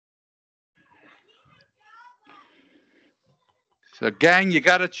So, gang, you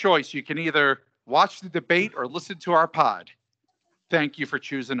got a choice. You can either watch the debate or listen to our pod. Thank you for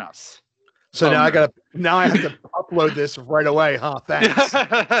choosing us. So now I have to upload this right away, huh? Thanks.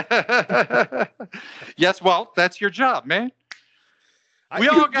 Yes, well, that's your job, man.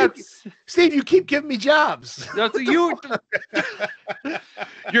 Steve, you keep giving me jobs. Your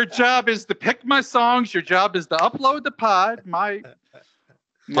job is to pick my songs. Your job is to upload the pod. My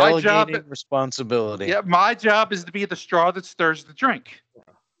job, responsibility. Yeah, my job is to be the straw that stirs the drink,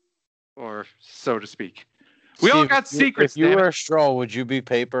 or so to speak. We all got secrets. If you were a straw, would you be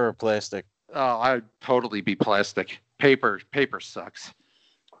paper or plastic? Oh, I'd totally be plastic. Paper sucks.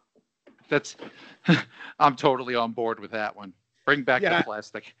 I'm totally on board with that one. Bring back the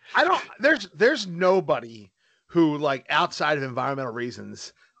plastic. There's nobody who, like, outside of environmental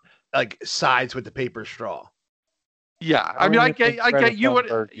reasons, like, sides with the paper straw. Yeah, I mean, I get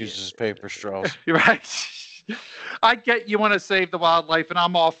you. Uses paper straws. You're right. I get you want to save the wildlife, and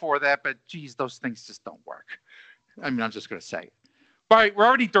I'm all for that. But geez, those things just don't work. I mean, I'm just going to say it. All right, we're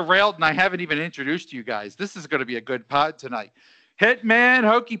already derailed, and I haven't even introduced you guys. This is going to be a good pod tonight. Hitman,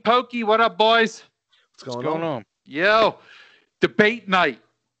 Hokey Pokey, what up, boys? What's going on? Yo, debate night.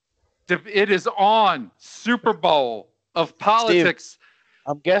 It is on. Super Bowl of politics. Steve,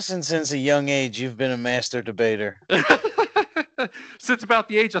 I'm guessing since a young age you've been a master debater. Since about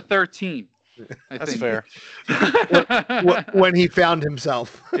the age of 13. That's fair. When he found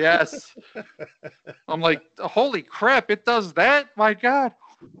himself. Yes. I'm like, holy crap, it does that? My God.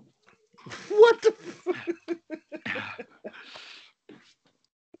 What the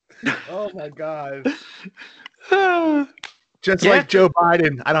Oh my God. Just like Joe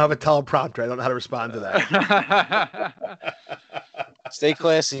Biden, I don't have a teleprompter. I don't know how to respond to that. Stay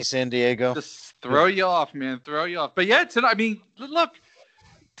classy, San Diego. Just throw you off, man. Throw you off. But yeah, I mean, look,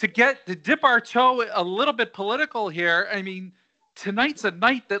 to dip our toe a little bit political here, I mean, tonight's a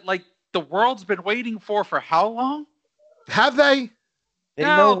night that, like, the world's been waiting for how long? Have they? They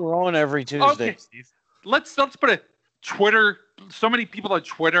know we're on every Tuesday. Okay. Let's put it. Twitter. So many people on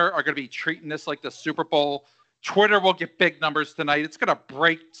Twitter are going to be treating this like the Super Bowl. Twitter will get big numbers tonight. It's going to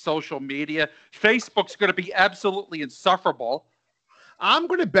break social media. Facebook's going to be absolutely insufferable. I'm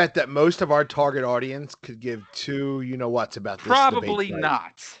going to bet that most of our target audience could give two you-know-whats about this Probably debate,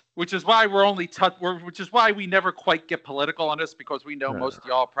 not. Which is why which is why we never quite get political on this, because we know most of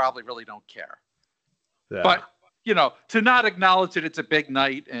y'all probably really don't care. Yeah. But, to not acknowledge that it's a big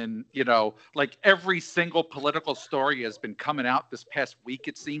night, and, like, every single political story has been coming out this past week,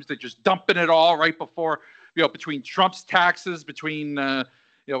 it seems. They're just dumping it all right before, between Trump's taxes, between,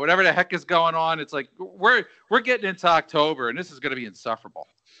 whatever the heck is going on. It's like we're getting into October, and this is going to be insufferable.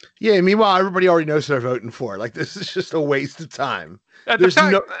 Yeah. Meanwhile, everybody already knows what they're voting for. Like, this is just a waste of time. There's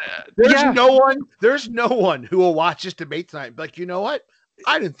no one who will watch this debate tonight and be like, you know what?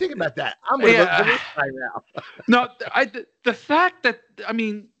 I didn't think about that. I'm going to vote for this right now. No, the fact that, I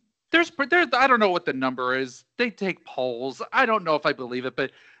mean, there's I don't know what the number is. They take polls. I don't know if I believe it, but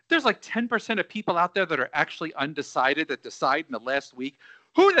there's like 10% of people out there that are actually undecided that decide in the last week.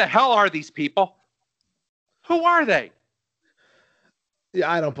 Who the hell are these people? Who are they? Yeah,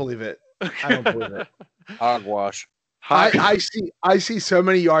 I don't believe it. Hogwash. I see so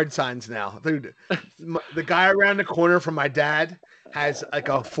many yard signs now, dude. The guy around the corner from my dad has like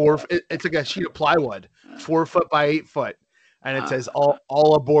it's like a sheet of plywood, 4 foot by 8 foot, and it says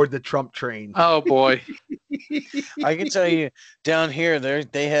all aboard the Trump train. Oh boy. I can tell you, down here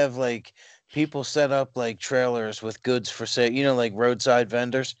they have like people set up like trailers with goods for sale, like roadside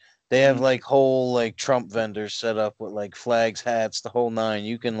vendors. They have like whole like Trump vendors set up with like flags, hats, the whole nine.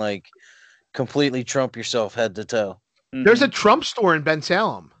 You can like completely Trump yourself head to toe. There's a Trump store in Ben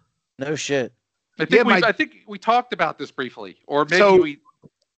Salem. No shit. I think we talked about this briefly, or maybe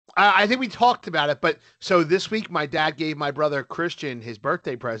I think we talked about it, but so this week my dad gave my brother Christian his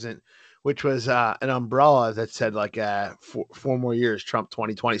birthday present, which was an umbrella that said like 4 more years, Trump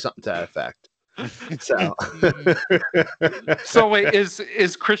 2020, something to that effect. So wait,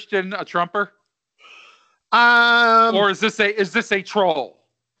 is Christian a Trumper? Or is this a troll?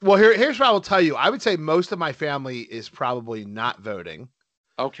 Well, here's what I will tell you. I would say most of my family is probably not voting.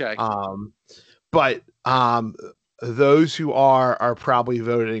 Okay. But those who are probably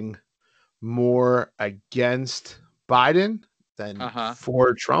voting more against Biden than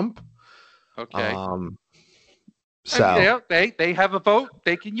for Trump. Okay. So they have a vote.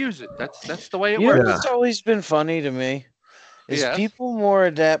 They can use it. That's the way it works. works. It's always been funny to me is people more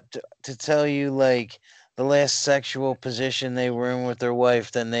adept to tell you like the last sexual position they were in with their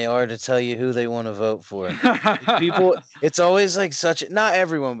wife than they are to tell you who they want to vote for. People, it's always like not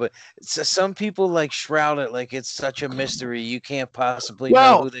everyone, but some people like shroud it like it's such a mystery. You can't possibly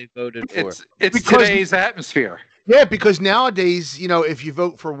know who they voted for. It's today's atmosphere. Yeah, because nowadays, if you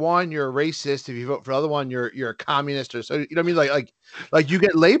vote for one, you're a racist. If you vote for the other one, you're a communist, or so. You know what I mean? Like you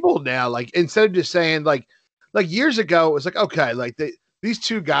get labeled now. Like instead of just saying like years ago, it was like, okay, like these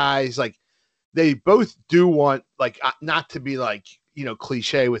two guys, like they both do want, like, not to be like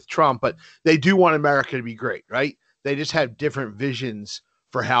cliche with Trump, but they do want America to be great, right? They just have different visions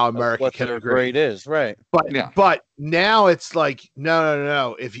for how America can be great is, right? But now it's like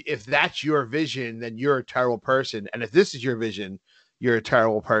no. If that's your vision, then you're a terrible person, and if this is your vision, you're a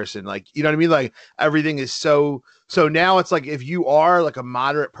terrible person. Like, you know what I mean? Like everything is so now it's like if you are like a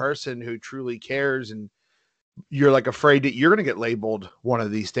moderate person who truly cares, and you're like afraid that you're going to get labeled one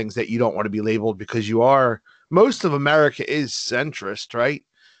of these things that you don't want to be labeled because you are. Most of America is centrist, right?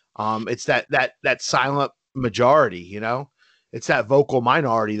 It's that silent majority, It's that vocal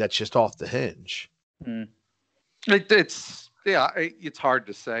minority that's just off the hinge. It's hard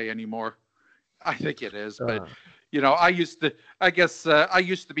to say anymore. I think it is, but I used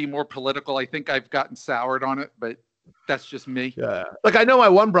to be more political. I think I've gotten soured on it, but that's just me. Yeah. Like I know my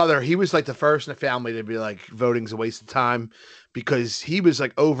one brother, he was like the first in the family to be like voting's a waste of time because he was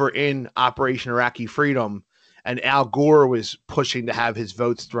like over in Operation Iraqi Freedom and Al Gore was pushing to have his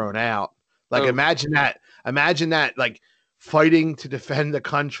votes thrown out. Like imagine that like fighting to defend the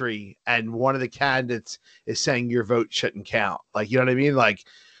country and one of the candidates is saying your vote shouldn't count. Like, you know what I mean? Like,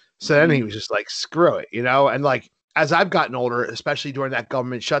 so then he was just like, screw it, And like, as I've gotten older, especially during that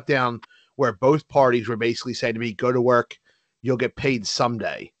government shutdown where both parties were basically saying to me, go to work, you'll get paid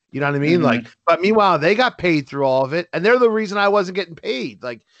someday. You know what I mean? Mm-hmm. Like, but meanwhile, they got paid through all of it. And they're the reason I wasn't getting paid.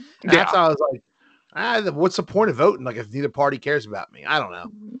 Like, that's how I was like, what's the point of voting? Like, if neither party cares about me, I don't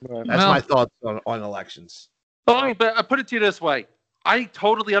know. That's my thoughts on elections. Well, but I put it to you this way. I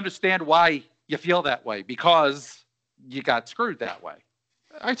totally understand why you feel that way because you got screwed that way.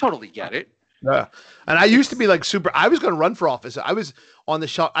 I totally get it. Yeah. And I used to be like I was going to run for office. I was on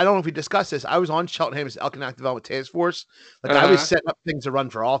the I don't know if we discussed this. I was on Cheltenham's Economic Development Task Force. Like I was setting up things to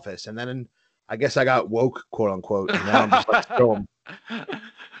run for office. And then I guess I got woke, quote unquote. And now I'm just like, screw 'em.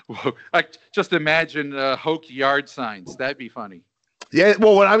 I just imagine Hoke yard signs. That'd be funny. Yeah,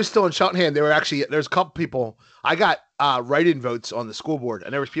 well, when I was still in Cheltenham, there's a couple people. I got write-in votes on the school board,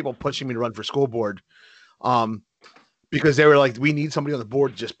 and there was people pushing me to run for school board, because they were like, "We need somebody on the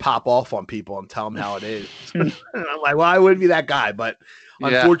board to just pop off on people and tell them how it is." And I'm like, "Well, I wouldn't be that guy," but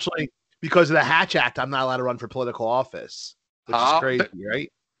unfortunately, because of the Hatch Act, I'm not allowed to run for political office, which is crazy,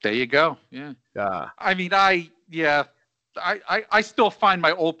 right? There you go. Yeah. I mean, I still find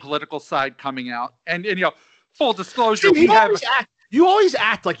my old political side coming out, and full disclosure, you always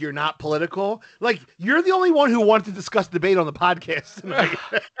act like you're not political. Like you're the only one who wanted to discuss debate on the podcast tonight.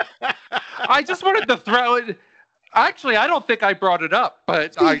 I just wanted to throw it. Actually, I don't think I brought it up,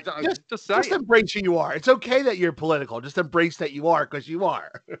 but just embrace who you are. It's okay that you're political. Just embrace that you are, because you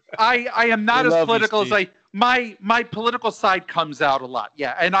are. I am not as political as my political side comes out a lot.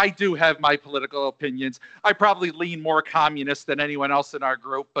 Yeah, and I do have my political opinions. I probably lean more communist than anyone else in our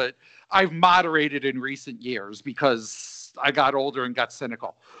group, but I've moderated in recent years because I got older and got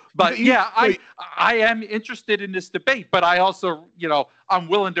cynical. But I am interested in this debate, but I also, I'm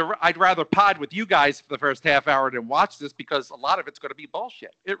willing to, I'd rather pod with you guys for the first half hour than watch this because a lot of it's going to be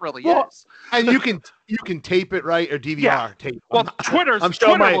bullshit. It really is. And you can tape it, right? Or DVR tape. Well, Twitter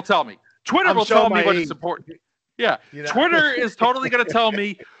will tell me. Twitter will tell me what is important. Yeah. Twitter is totally going to tell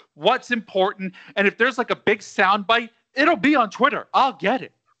me what's important. And if there's like a big sound bite, it'll be on Twitter. I'll get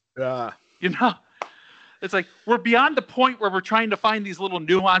it. Yeah. It's like we're beyond the point where we're trying to find these little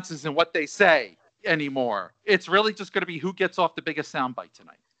nuances in what they say anymore. It's really just going to be who gets off the biggest soundbite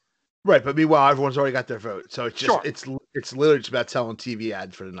tonight. Right, but meanwhile, everyone's already got their vote, so it's just it's literally just about selling TV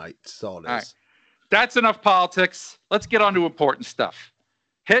ads for the night. That's all it is. All right. That's enough politics. Let's get on to important stuff.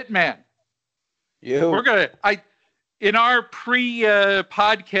 Hitman. In our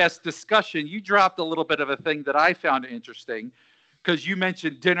pre-podcast discussion, you dropped a little bit of a thing that I found interesting. Because you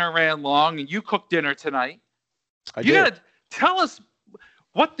mentioned dinner ran long, and you cooked dinner tonight. You gotta tell us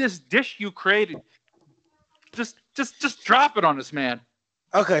what this dish you created. Just drop it on us, man.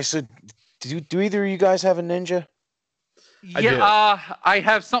 Okay, so do either of you guys have a Ninja? Yeah, I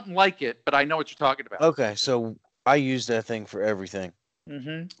have something like it, but I know what you're talking about. Okay, so I use that thing for everything.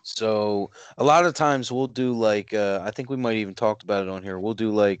 Mm-hmm. So a lot of times we'll do like I think we might even talked about it on here. We'll do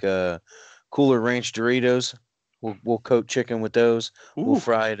like Cooler Ranch Doritos. We'll coat chicken with those. Ooh. We'll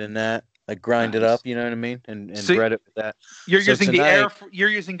fry it in that. like grind it up. You know what I mean, and See, bread it with that. You're So using tonight- you're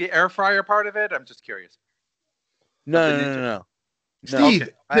using the air fryer part of it. I'm just curious. No. Steve,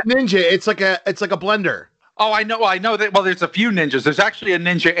 Okay. the Ninja, it's like a blender. Oh, I know. Well, I know that. Well, there's a few ninjas. There's actually a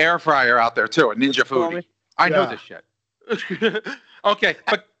Ninja air fryer out there too, a Ninja Foodie. I know this shit. Okay,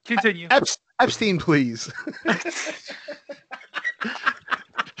 but continue. Epstein, please.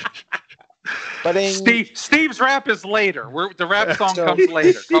 But Steve's rap is later. The rap song comes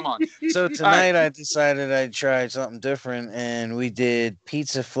later. Come on. So tonight I decided I'd try something different, and we did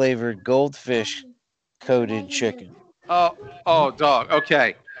pizza flavored goldfish coated chicken. Oh, dog.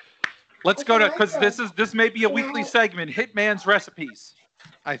 Okay, let's go to because this may be a weekly segment. Hitman's recipes,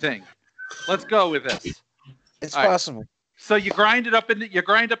 I think. Let's go with this. It's possible. So you grind it up you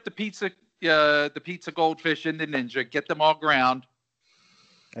grind up the pizza goldfish in the Ninja. Get them all ground.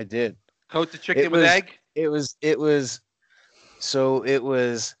 I did. Coat the chicken with egg. It was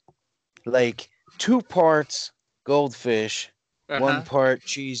like 2 parts goldfish, 1 part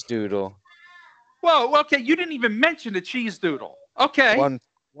cheese doodle. Whoa, okay. You didn't even mention the cheese doodle. Okay. One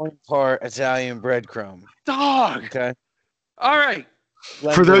part Italian breadcrumb. Dog. Okay. All right.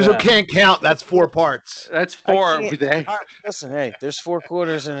 For those who can't count, that's 4 parts. That's 4 with egg. Listen, hey, there's 4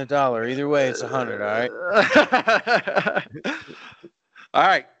 quarters and $1. Either way, it's 100. All right. All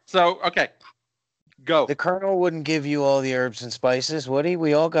right. So, okay. Go. The Colonel wouldn't give you all the herbs and spices, would he?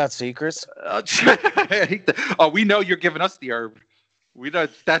 We all got secrets. Oh, we know you're giving us the herb. We know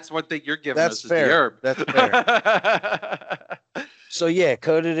that's one thing you're giving us is the herb. That's fair. So yeah,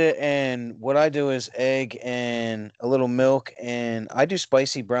 coated it, and what I do is egg and a little milk, and I do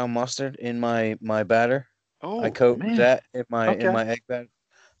spicy brown mustard in my batter. Oh, I coat man. that in my egg batter.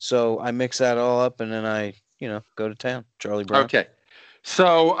 So I mix that all up, and then I go to town. Charlie Brown. Okay.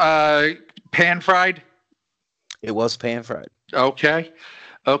 So pan fried. It was pan fried. Okay.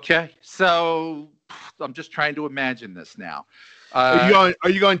 So I'm just trying to imagine this now. Are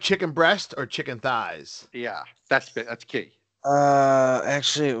you going chicken breast or chicken thighs? Yeah, that's key.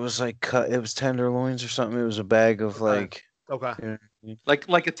 Actually, it was like it was tenderloins or something. It was a bag of like. Okay.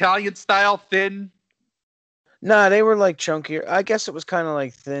 Like Italian style, thin. Nah, they were like chunkier. I guess it was kind of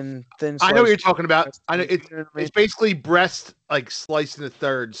like thin. I know what you're talking about. I know it's basically breast like sliced into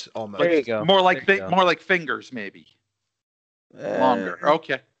thirds almost. There you go. More like fingers maybe. Longer.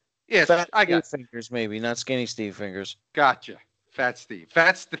 Okay. Yes, I got fingers maybe, not skinny Steve fingers. Gotcha. Fat Steve.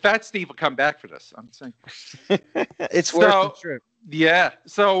 The Fat Steve will come back for this. I'm saying. It's worth the trip. Yeah.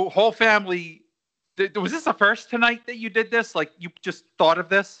 So whole family. Was this the first tonight that you did this? Like you just thought of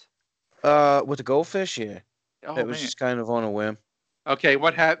this? With the goldfish, yeah. Oh, it was just kind of on a whim. Okay.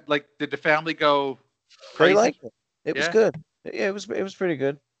 What happened? Like, did the family go crazy? They liked it. It was good. Yeah, it was pretty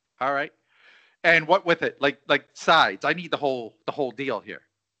good. All right. And what with it? Like sides. I need the whole deal here.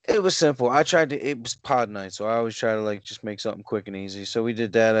 It was simple. It was pod night, so I always try to like just make something quick and easy. So we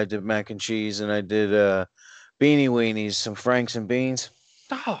did that. I did mac and cheese, and I did beanie weenies, some Franks and beans.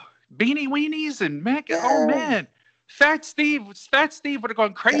 Oh, beanie weenies and mac. Yeah. Oh man, Fat Steve would have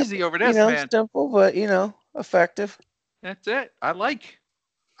gone crazy over this, man. Simple, but effective. That's it.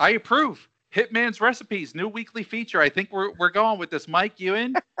 I approve. Hitman's Recipes, new weekly feature. I think we're going with this. Mike, you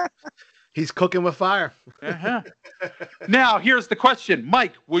in? He's cooking with fire. Uh-huh. Now, here's the question.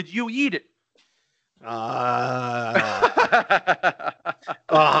 Mike, would you eat it? I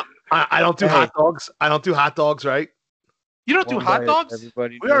don't do hot dogs. I don't do hot dogs, right? You don't do hot dogs?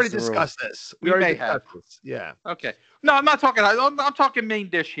 We already discussed this. We may have. This. Yeah. Okay. No, I'm not talking. I'm talking main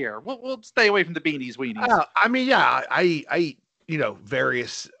dish here. We'll stay away from the beanies, weenies. I mean, yeah, I eat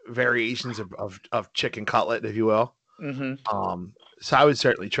various variations of chicken cutlet, if you will. Mm-hmm. So I would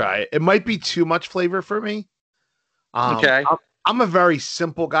certainly try it. It might be too much flavor for me. Okay. I'm a very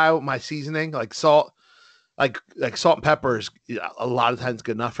simple guy with my seasoning, like salt, like salt and pepper is a lot of times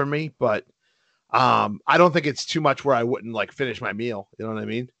good enough for me. But I don't think it's too much where I wouldn't like finish my meal. You know what I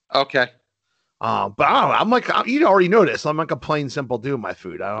mean? Okay. But I don't know. I'm like, you already know this. I'm like a plain simple dude with my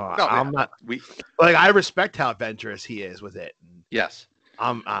food. I'm not. Like I respect how adventurous he is with it. Yes.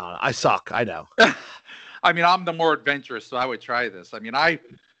 I suck. I know. I mean, I'm the more adventurous, so I would try this. I mean,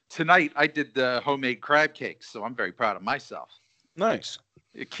 tonight I did the homemade crab cakes, so I'm very proud of myself. Nice.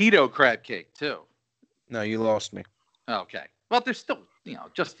 A keto crab cake too. No, you lost me. Okay. Well, they're still,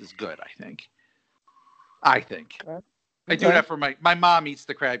 just as good, I think. I do that for my mom eats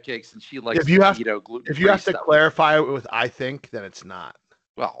the crab cakes and she likes keto gluten. If you have to clarify it with I think, then it's not.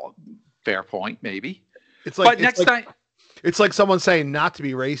 Well, fair point, maybe. It's like but next time it's like someone saying not to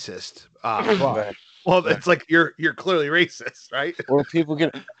be racist. Well, it's like you're clearly racist, right? Or people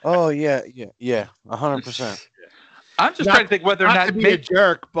get, oh yeah, 100%. I'm just trying to think whether or not to be a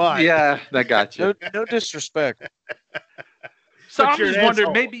jerk, but yeah, I got you. No disrespect. So But I'm you're just an wondering,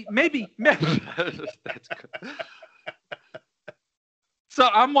 asshole. maybe that's good. So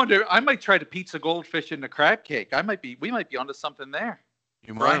I'm wondering, I might try to pizza goldfish in the crab cake. We might be onto something there.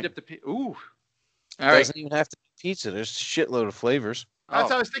 You Grind might. up the ooh. All Doesn't right. even have to be pizza. There's a shitload of flavors. that's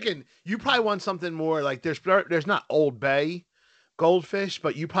what I Oh, was thinking. You probably want something more like there's not Old Bay goldfish,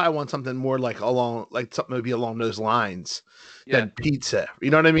 but you probably want something more like something maybe along those lines yeah. than pizza. You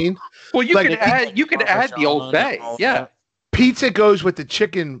know what I mean? Well, you Like, could add the Old Parmesan Bay. and all Yeah. that. Pizza goes with the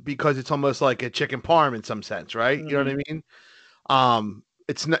chicken because it's almost like a chicken parm in some sense, right? You know what I Mm-hmm. mean?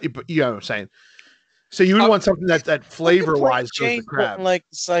 It's not, you know what I'm saying. So you would want something that Look flavor at Plain wise goes Jane with crab. putting like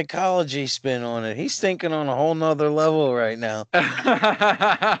the psychology spin on it. He's thinking on a whole nother level right now.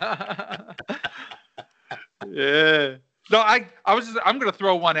 Yeah. No, I'm gonna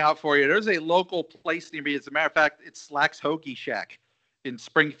throw one out for you. There's a local place near me. As a matter of fact, it's Slack's Hoagie Shack in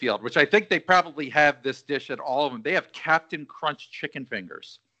Springfield, which I think they probably have this dish at all of them. They have Captain Crunch chicken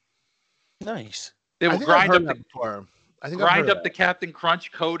fingers. Nice. They I will think I've grind heard up that the before. I think I've heard grind of up that. the Captain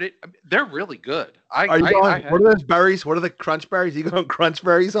Crunch, coat it. They're really good. Are you going? What are those berries? What are the crunch berries? Are you going crunch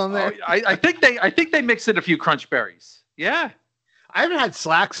berries on there? I think they mix in a few crunch berries. Yeah. I haven't had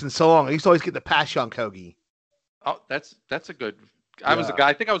Slacks in so long. I used to always get the passion hoagie. Oh, that's a good. I was a guy.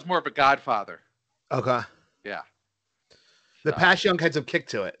 I think I was more of a Godfather. Okay. Yeah. The passion had some kick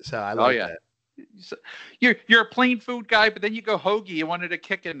to it, so I like that. So you're a plain food guy, but then you go hoagie. You wanted a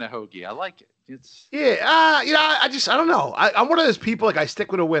kick in the hoagie. I like it. It's Yeah, I don't know. I'm one of those people like I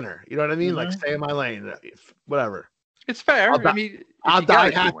stick with a winner. You know what I mean? Like stay in my lane. Whatever. It's fair. I mean, I'll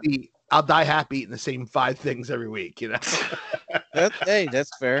die happy. I'll die happy eating the same 5 things every week. You know. Hey,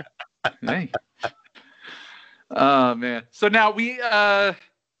 that's fair. Hey. Oh man. So now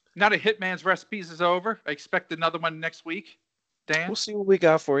now the Hitman's recipes is over. I expect another one next week. Dan. We'll see what we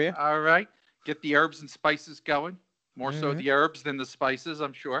got for you. All right. Get the herbs and spices going. More so the herbs than the spices,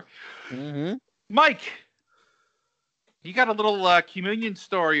 I'm sure. Mm-hmm. Mike, you got a little communion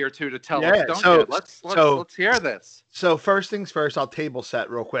story or two to tell us, don't so- you? Let's hear this. So first things first, I'll table set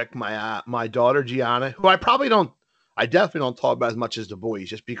real quick. My daughter Gianna, who I definitely don't talk about as much as the boys,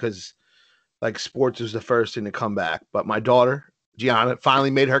 just because like sports is the first thing to come back. But my daughter Gianna finally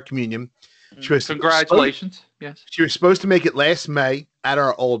made her communion. Congratulations. Yes. She was supposed to make it last May at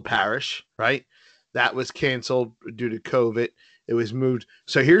our old parish, right? That was canceled due to COVID. It was moved.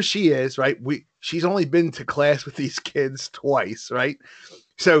 So here she is, right? She's only been to class with these kids twice, right?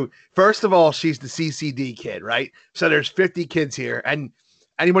 So first of all, she's the CCD kid, right? So there's 50 kids here, and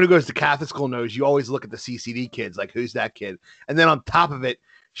anyone who goes to Catholic school knows you always look at the CCD kids, like who's that kid? And then on top of it,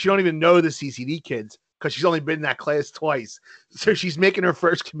 she don't even know the CCD kids because she's only been in that class twice. So she's making her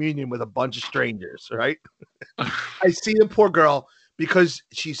first communion with a bunch of strangers, right? I see the poor girl because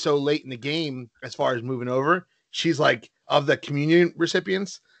she's so late in the game as far as moving over. She's like, of the communion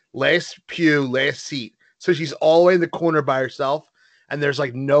recipients, last pew, last seat. So she's all the way in the corner by herself, and there's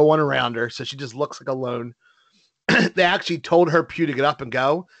like no one around her. So she just looks like alone. They actually told her pew to get up and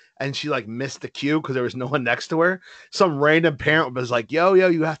go, and she like missed the queue because there was no one next to her. Some random parent was like, yo,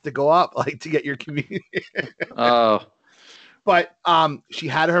 you have to go up like to get your communion. Oh. But she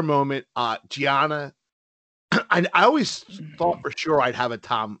had her moment. Gianna, I always thought for sure I'd have a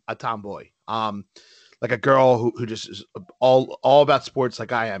tomboy. Like a girl who just is all about sports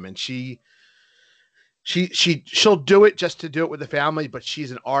like I am, and she'll do it just to do it with the family, but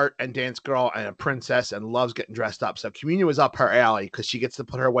she's an art and dance girl and a princess and loves getting dressed up. So communion was up her alley because she gets to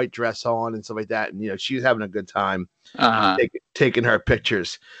put her white dress on and stuff like that, and she was having a good time taking her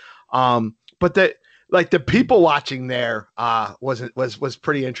pictures. But the people watching there was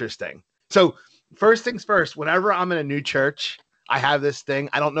pretty interesting. So first things first, whenever I'm in a new church, I have this thing.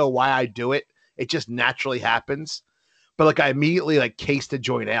 I don't know why I do it. It just naturally happens. But like I immediately like case the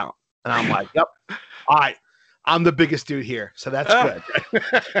joint out. And I'm like, yep. All right. I'm the biggest dude here. So that's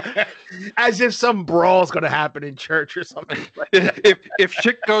good. As if some brawl is going to happen in church or something. If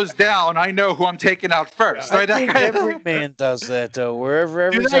shit goes down, I know who I'm taking out first. I think every man does that though.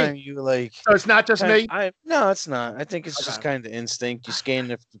 Every time you like. So it's not just me? No, it's not. I think it's just kind of instinct. You scan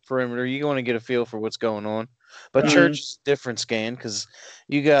the perimeter. You want to get a feel for what's going on. But church is a different scan because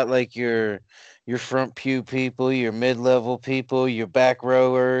you got like your front pew people, your mid-level people, your back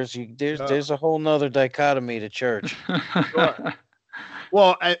rowers. There's a whole nother dichotomy to church. Sure.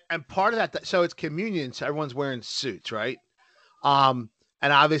 Well, and part of that, so it's communion, so everyone's wearing suits, right? And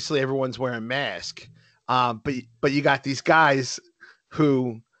obviously everyone's wearing masks. But you got these guys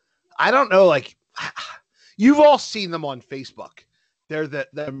who, I don't know, like you've all seen them on Facebook. They're the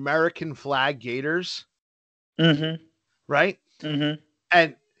American flag gators. Mm-hmm. right? Mm-hmm.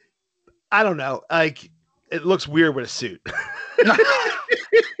 And I don't know, like it looks weird with a suit.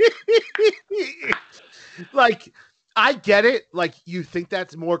 Like, I get it. Like, you think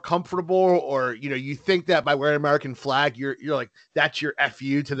that's more comfortable, or you think that by wearing an American flag, you're like that's your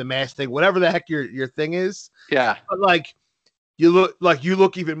FU to the mask thing, whatever the heck your thing is. Yeah. But like, you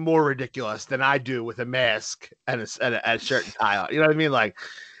look even more ridiculous than I do with a mask and a shirt and tie on. You know what I mean? Like,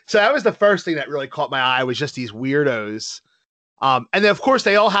 so that was the first thing that really caught my eye, was just these weirdos. And then of course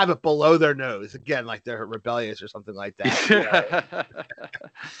they all have it below their nose again, like they're rebellious or something like that.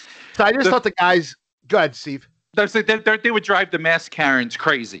 So I just thought the guys. Go ahead, Steve. They would drive the mask Karens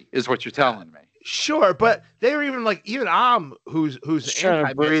crazy, is what you're telling me. Sure, but they were even like, even who's Just trying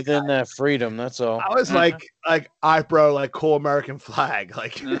to breathe in that freedom. That's all. I was like, bro, like cool American flag.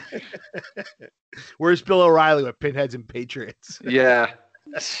 Like, where's Bill O'Reilly with pinheads and Patriots? Yeah,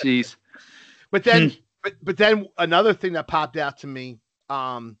 jeez. But then, but then another thing that popped out to me,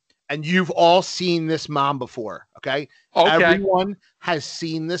 and you've all seen this mom before, okay? Everyone has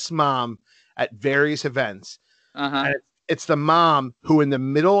seen this mom at various events. And it's the mom who, in the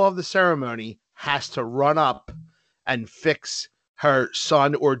middle of the ceremony, has to run up and fix her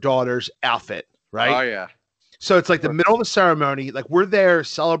son or daughter's outfit, right? Oh, yeah. So it's like the middle of the ceremony, like we're there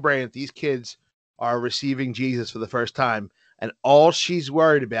celebrating that these kids are receiving Jesus for the first time, and all she's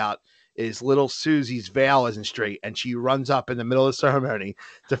worried about is little Susie's veil isn't straight, and she runs up in the middle of the ceremony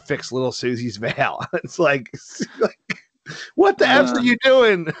to fix little Susie's veil. It's like what the F are you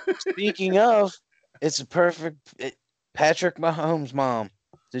doing? Speaking of, it's a perfect Patrick Mahomes' mom.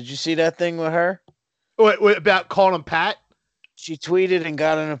 Did you see that thing with her? What about calling him Pat? She tweeted and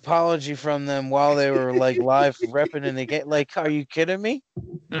got an apology from them while they were like live repping in the game. Like, are you kidding me?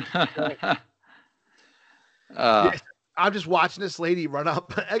 I'm just watching this lady run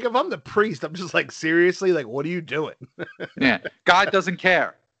up. Like, if I'm the priest, I'm just like, seriously, like, what are you doing? Yeah, God doesn't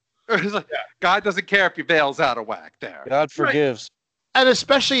care. God doesn't care if your veil's out of whack there. God forgives. And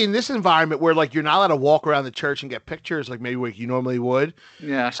especially in this environment where like you're not allowed to walk around the church and get pictures like maybe like you normally would.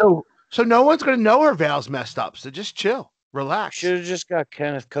 Yeah. So no one's gonna know her veil's messed up. So just chill, relax. Should have just got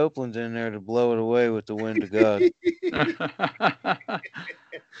Kenneth Copeland in there to blow it away with the wind of God.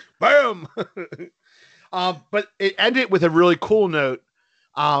 Boom. But it ended with a really cool note.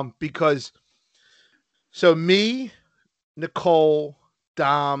 Because so me, Nicole,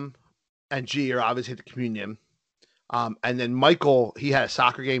 Dom, and G are obviously at the communion. And then Michael, he had a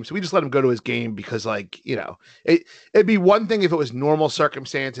soccer game, so we just let him go to his game because, like, it'd be one thing if it was normal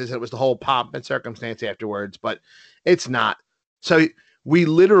circumstances and it was the whole pomp and circumstance afterwards, but it's not. So we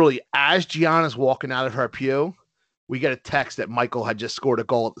literally, as Gianna's walking out of her pew, we get a text that Michael had just scored a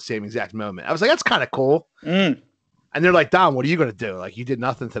goal at the same exact moment. I was like, that's kind of cool. And they're like, Dom, what are you going to do? Like, you did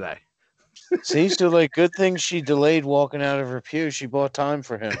nothing today. See, so like, good thing she delayed walking out of her pew. She bought time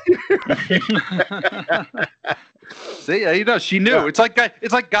for him. See, she knew. Yeah. It's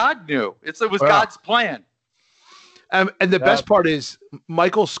like God knew. It was God's plan. And the best part is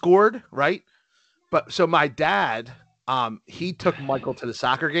Michael scored, right? But so my dad, he took Michael to the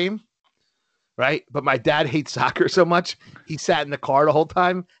soccer game, right? But my dad hates soccer so much, he sat in the car the whole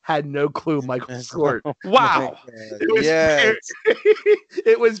time, had no clue Michael scored. Wow.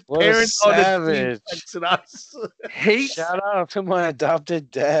 It was parents on the team us. Shout out to my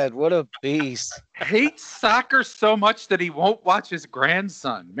adopted dad. What a beast. Hates soccer so much that he won't watch his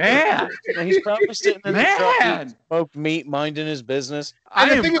grandson. Man. He's probably sitting in the truck eating smoked meat, minding his business.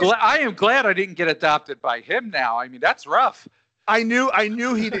 I am glad I didn't get adopted by him now. I mean, that's rough. I knew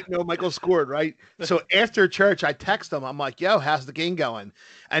he didn't know Michael scored, right? So after church, I text him. I'm like, yo, how's the game going?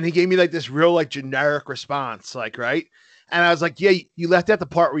 And he gave me like this real like generic response, like, right? And I was like, yeah, you left out the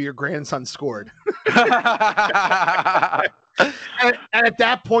part where your grandson scored. and at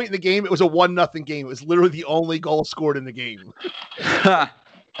that point in the game, it was a 1-0 game. It was literally the only goal scored in the game.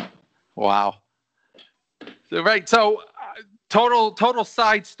 Wow. Right. So total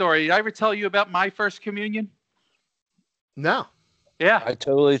side story. Did I ever tell you about my first communion? No. Yeah. I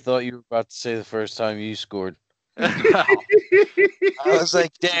totally thought you were about to say the first time you scored. I was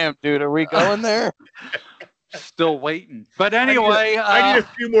like, damn, dude, are we going there? Still waiting. But anyway. I need a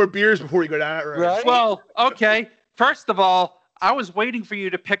few more beers before you go down that road. Right? Well, okay. First of all, I was waiting for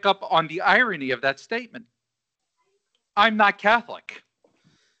you to pick up on the irony of that statement. I'm not Catholic.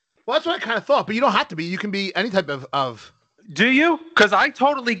 Well, that's what I kind of thought, but you don't have to be. You can be any type of... Do you? Because I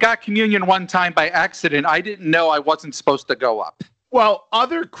totally got communion one time by accident. I didn't know I wasn't supposed to go up. Well,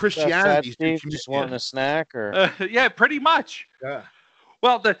 other Christianities just wanting a snack, or yeah, pretty much. Yeah.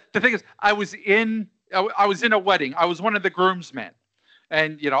 Well, the thing is, I was in a wedding. I was one of the groomsmen,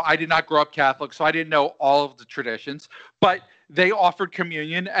 And, I did not grow up Catholic, so I didn't know all of the traditions. But they offered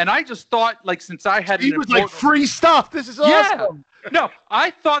communion, and I just thought, like, since I had He was like, free stuff. This is awesome. No, I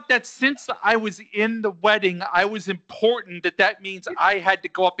thought that since I was in the wedding, I was important. That means I had to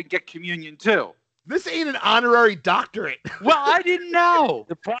go up and get communion too. This ain't an honorary doctorate. Well, I didn't know.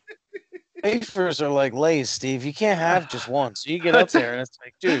 The wafers are like Lay's, Steve. You can't have just one. So you get up there, and it's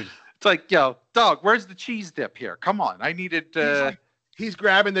like, dude. It's like, dog, where's the cheese dip here? Come on. I needed... He's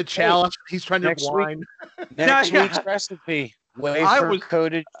grabbing the chalice. He's trying to wine. Next week's recipe.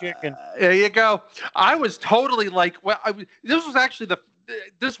 Wafer-coated chicken. There you go. I was totally like...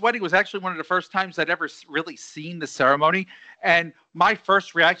 This wedding was actually one of the first times I'd ever really seen the ceremony. And my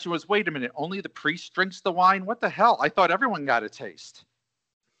first reaction was, wait a minute, only the priest drinks the wine? What the hell? I thought everyone got a taste.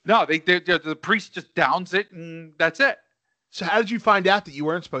 No, the priest just downs it and that's it. So how did you find out that you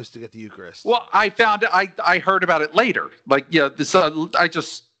weren't supposed to get the Eucharist? Well, I found it. I heard about it later. Like, I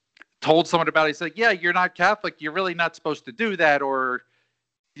just told someone about it. He said, yeah, you're not Catholic. You're really not supposed to do that. Or,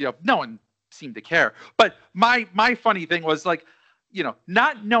 no one seemed to care. But my funny thing was, like,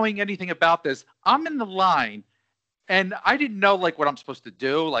 not knowing anything about this, I'm in the line and I didn't know, like, what I'm supposed to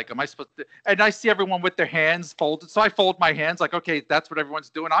do. Like, am I supposed to? And I see everyone with their hands folded. So I fold my hands like, okay, that's what everyone's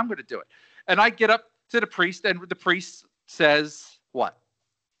doing. I'm going to do it. And I get up to the priest, and the priest says what?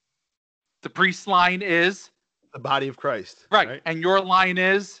 The priest's line is? The body of Christ. Right. And your line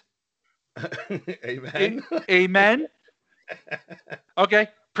is? Amen. Amen. Okay.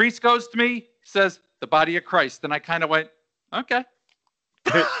 Priest goes to me, says, the body of Christ. And I kind of went, okay.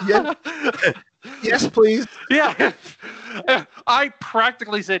 Yeah. Yes, please. Yeah. I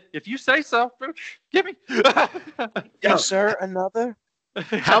practically said, if you say so, give me. Yes, sir. Another?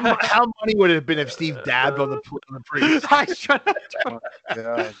 How money would it have been if Steve dabbed on the priest? Oh my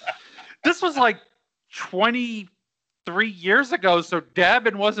God. This was like 23 years ago, so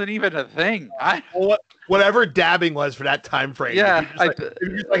dabbing wasn't even a thing. Whatever dabbing was for that time frame. Yeah.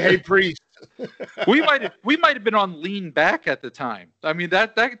 You're just like, hey, priest. we might have been on lean back at the time. I mean,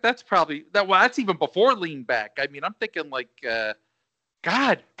 that's probably that. Well, that's even before lean back. I mean, I'm thinking like,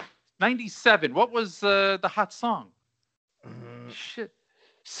 God, 97. What was the hot song? Shit.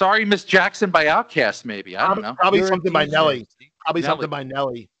 Sorry, Miss Jackson by Outkast, maybe. I don't know. Probably something by Nelly. Probably something by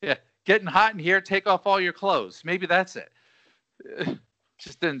Nelly. Yeah. Getting hot in here. Take off all your clothes. Maybe that's it.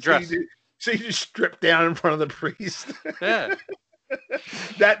 Just didn't dress. So you just strip down in front of the priest. Yeah.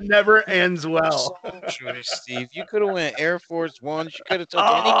 That never ends well. Sure, Steve. You could have went Air Force One. You could have took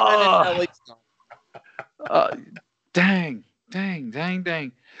any kind of Nelly song. Dang.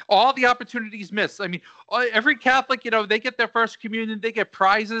 All the opportunities missed. I mean, every Catholic, they get their first communion, they get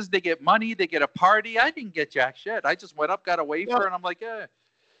prizes, they get money, they get a party. I didn't get jack shit. I just went up, got a wafer, and I'm like, eh.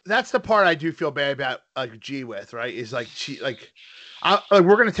 That's the part I do feel bad about, like, G with, right? Is like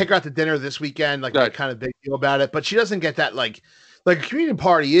we're gonna take her out to dinner this weekend, like, right. Kind of big deal about it, but she doesn't get that like a communion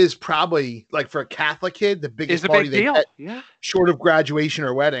party is probably, like, for a Catholic kid the biggest party they get, short of graduation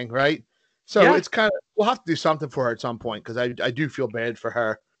or wedding, right? So it's kind of, we'll have to do something for her at some point because I do feel bad for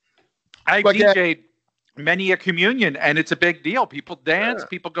her. I DJ'd many a communion, and it's a big deal. People dance,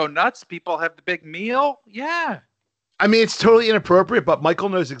 people go nuts, people have the big meal. Yeah. I mean, it's totally inappropriate, but Michael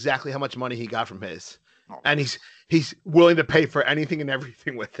knows exactly how much money he got from his. And he's willing to pay for anything and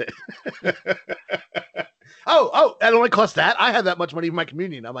everything with it. Oh, that only cost that? I had that much money for my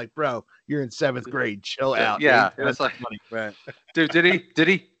communion. I'm like, bro, you're in 7th grade. Chill out. Yeah. That's like money. Right. Dude, did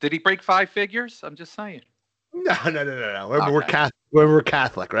he break 5 figures? I'm just saying. No. Okay. We're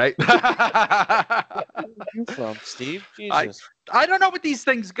Catholic, right? Where you from, Steve? Jesus. I don't know what these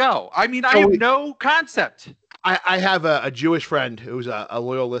things go. I mean, I have no concept. I have a Jewish friend who's a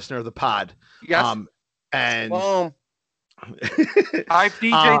loyal listener of the pod. Yes. And I've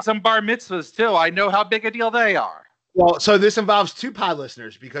DJ'd some bar mitzvahs too. I know how big a deal they are. Well, so this involves 2 pod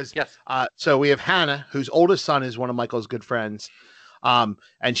listeners because so we have Hannah, whose oldest son is one of Michael's good friends. And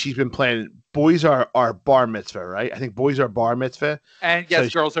she's been playing boys are bar mitzvah, right? I think boys are bar mitzvah. And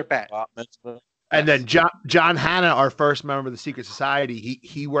yes, girls are bat mitzvah. And then John Hanna, our first member of the Secret Society,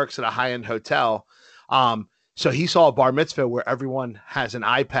 he works at a high-end hotel. So he saw a bar mitzvah where everyone has an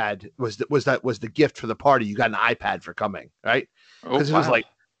iPad. Was the gift for the party? You got an iPad for coming, right? Because it was like,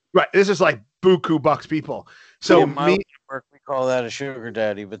 this is like buku bucks people. So we call that a sugar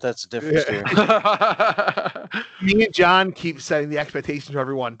daddy, but that's a different story. Me and John keep setting the expectations for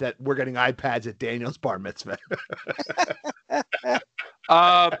everyone that we're getting iPads at Daniel's bar mitzvah.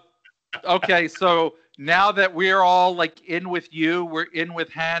 Okay, so now that we're all like in with you, we're in with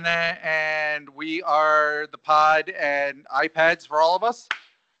Hannah, and we are the pod and iPads for all of us.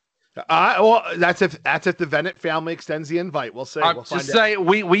 Well, that's if the Bennett family extends the invite. We'll see. I'm We'll just find out. saying,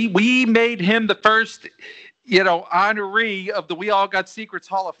 we made him the first, honoree of the We All Got Secrets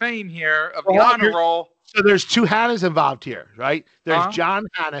Hall of Fame here of the honor roll. So there's two Hannahs involved here, right? There's John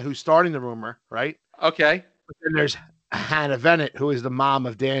Hannah, who's starting the rumor, right? Okay. But then there's Hannah Bennett, who is the mom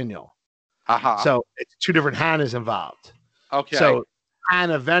of Daniel. So it's two different Hannahs involved. Okay. So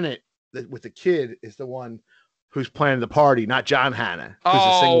Hannah Bennett with the kid is the one who's planning the party, not John Hannah.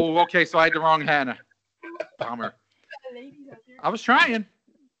 Okay. So I had the wrong Hannah. Bummer. I was trying.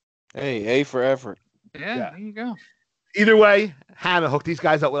 Hey, A for effort. Yeah, there you go. Either way, Hannah, hook these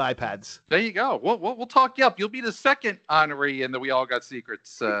guys up with iPads. There you go. We'll talk you up. You'll be the second honoree in the We All Got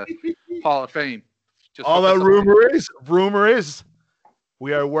Secrets Hall of Fame. Although rumor is,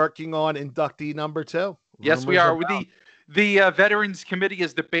 we are working on inductee number 2. Yes, we are. The Veterans Committee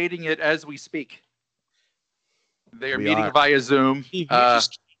is debating it as we speak. They are meeting via Zoom. You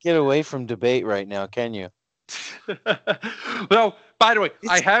just can't get away from debate right now, can you? Well, by the way,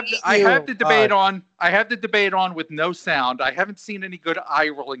 I have the debate on with no sound. I haven't seen any good eye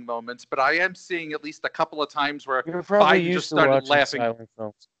rolling moments, but I am seeing at least a couple of times where Biden just started laughing.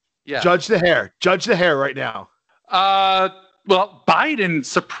 Yeah. Judge the hair right now. Well, Biden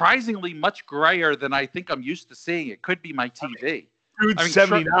surprisingly much grayer than I think I'm used to seeing. It could be my TV. Dude's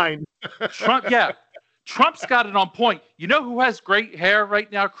 79. Trump's got it on point. You know who has great hair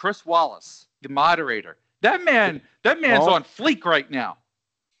right now? Chris Wallace, the moderator. That man's on fleek right now.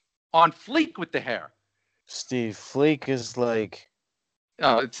 On fleek with the hair. Steve, fleek is like...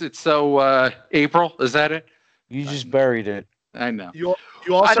 Oh, it's so April, is that it? You just buried it. I know. You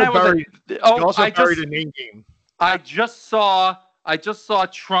also buried a name game. I just saw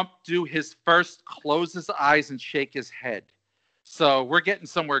Trump do his first close his eyes and shake his head. So we're getting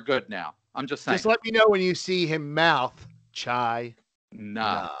somewhere good now. I'm just saying. Just let me know when you see him mouth chai.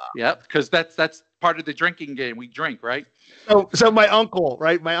 Nah. Yep, because that's part of the drinking game. We drink, right? So my uncle,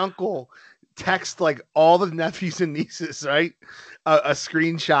 right? My uncle text like all the nephews and nieces, right? A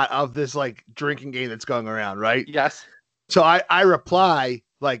screenshot of this like drinking game that's going around, right? Yes. So I reply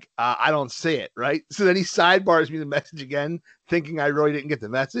like I don't see it, right? So then he sidebars me the message again, thinking I really didn't get the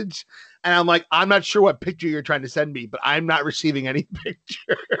message. And I'm like, I'm not sure what picture you're trying to send me, but I'm not receiving any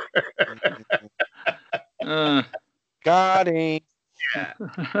picture. Got him. Yeah.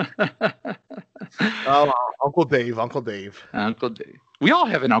 Oh, Uncle Dave. Uncle Dave. We all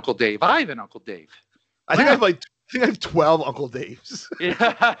have an Uncle Dave. I have an Uncle Dave. I think I have 12 Uncle Daves.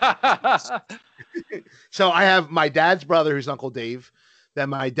 Yeah. So I have my dad's brother, who's Uncle Dave. Then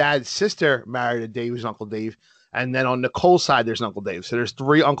my dad's sister married a Dave, who's Uncle Dave. And then on Nicole's side, there's an Uncle Dave. So there's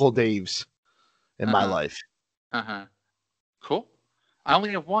 3 Uncle Daves in my life. Cool. I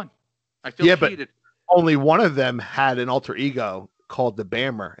only have one. I feel cheated. But only one of them had an alter ego called the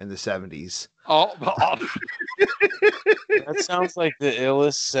Bammer in the 70s. Oh. That sounds like the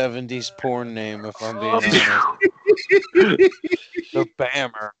illest 70s porn name, if I'm being honest. The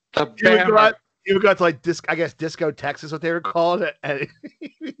Bammer. The Bammer. He would go to like Disco Texas, what they were called, and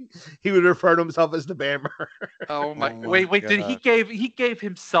he would refer to himself as the Bammer. Oh my! Wait! God. Did he gave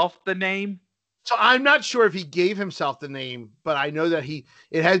himself the name? So I'm not sure if he gave himself the name, but I know that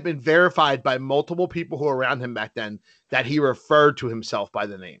it has been verified by multiple people who were around him back then that he referred to himself by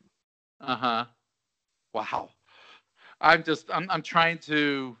the name. Wow. I'm trying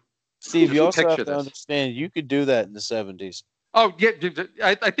to. Steve, you also have to understand you could do that in the 70s. Oh yeah,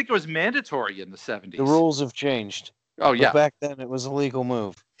 I think it was mandatory in the 70s. The rules have changed. Oh yeah, but back then it was a legal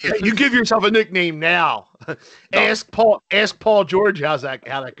move. Yeah, you give yourself a nickname now. Ask Paul George how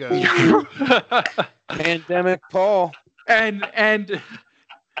that goes. Pandemic Paul. And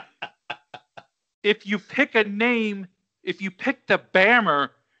if you pick a name, if you pick the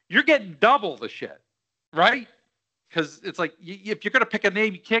Bammer, you're getting double the shit, right? Because it's like if you're gonna pick a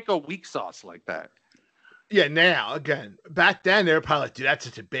name, you can't go weak sauce like that. Yeah, now again, back then they were probably like, dude, that's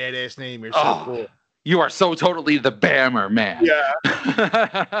such a badass name. You're so cool. You are so totally the Bammer, man. Yeah.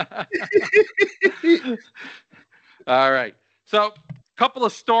 All right. So, a couple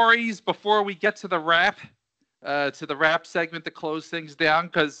of stories before we get to the wrap segment to close things down,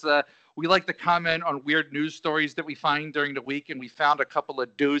 because we like to comment on weird news stories that we find during the week, and we found a couple of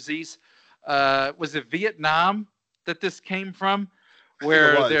doozies. Was it Vietnam that this came from,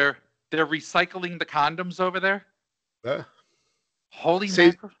 where they're recycling the condoms over there? Holy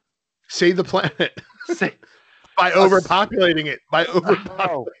mackerel. Save the planet. By overpopulating it.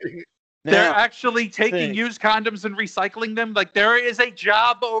 They're actually taking used condoms and recycling them. Like there is a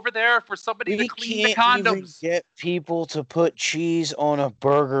job over there for somebody to clean the condoms. Even get people to put cheese on a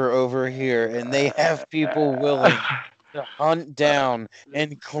burger over here, and they have people willing. to hunt down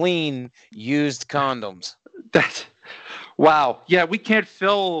and clean used condoms. That, wow. Yeah, we can't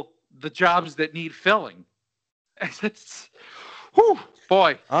fill the jobs that need filling. It's, whew,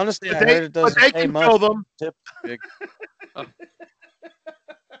 boy. Honestly, But I heard it doesn't they pay can much. fill them.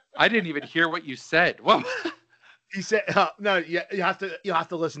 I didn't even hear what you said. Well, He said, "No, you have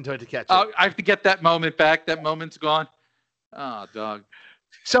to listen to it to catch it." I have to get that moment back. That moment's gone. Oh, dog.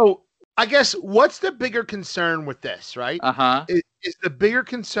 So I guess what's the bigger concern with this, right? Uh-huh. Is the bigger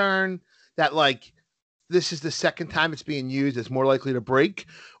concern that like this is the second time it's being used, it's more likely to break,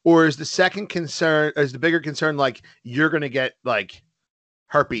 or is the bigger concern like you're gonna get like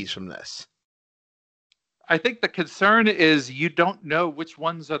herpes from this? I think the concern is you don't know which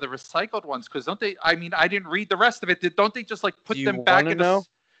ones are the recycled ones, because don't they? I mean, I didn't read the rest of it. Don't they just like put them back in?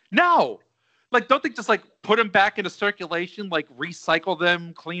 No, like don't they just like put them back into circulation, like recycle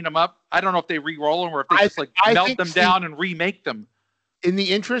them, clean them up? I don't know if they re-roll them or if they just like melt them down and remake them. In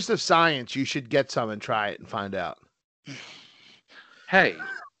the interest of science, you should get some and try it and find out. Hey.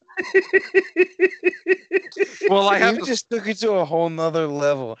 Well, you just took it to a whole nother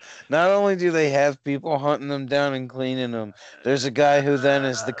level. Not only do they have people hunting them down and cleaning them, there's a guy who then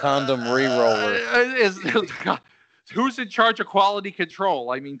is the condom re-roller. Who's in charge of quality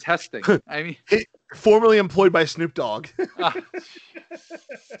control? I mean, testing. I mean, formerly employed by Snoop Dogg.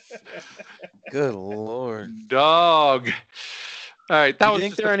 Good Lord, dog. All right, that was. You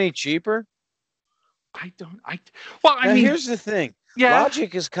think they're any cheaper? Well, I mean, here's the thing. Yeah.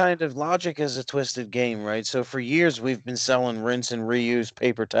 Logic is a twisted game, right? So for years we've been selling rinse and reuse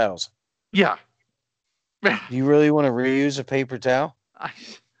paper towels. Yeah. Do you really want to reuse a paper towel?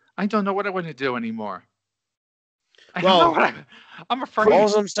 I don't know what I want to do anymore. I'm afraid.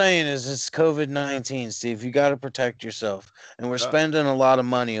 All I'm saying is it's COVID-19, Steve. You got to protect yourself, and we're spending a lot of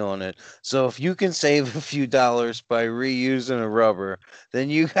money on it. So if you can save a few dollars by reusing a rubber, then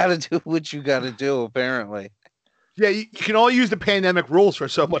you got to do what you got to do. Apparently. Yeah, you can all use the pandemic rules for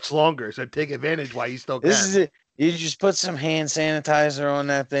so much longer, so take advantage while you still can. This is it. You just put some hand sanitizer on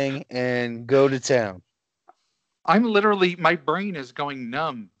that thing and go to town. I'm literally, my brain is going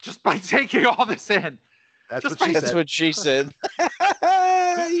numb just by taking all this in. That's what she said.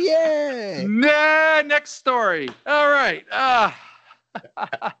 Yeah. Nah, next story. All right.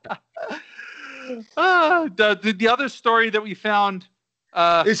 The other story that we found.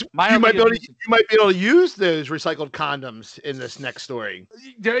 You might be able to use those recycled condoms in this next story.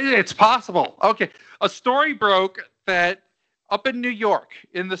 It's possible. Okay, a story broke that up in New York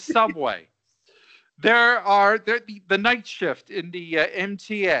in the subway, the night shift in the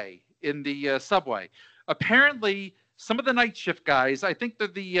MTA in the subway. Apparently, some of the night shift guys, I think they're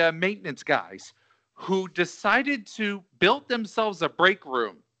the maintenance guys, who decided to build themselves a break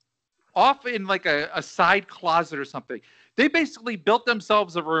room off in like a side closet or something. They basically built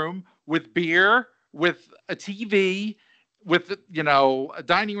themselves a room with beer, with a TV, with, a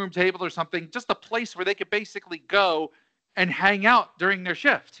dining room table or something, just a place where they could basically go and hang out during their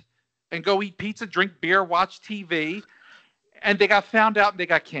shift and go eat pizza, drink beer, watch TV. And they got found out and they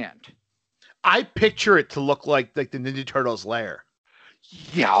got canned. I picture it to look like the Ninja Turtles lair.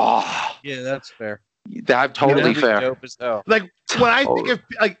 Yeah. Yeah, that's fair. That's totally fair. Dope as hell. Like when I think of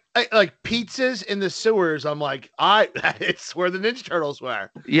like pizzas in the sewers, I'm like, it's where the Ninja Turtles were.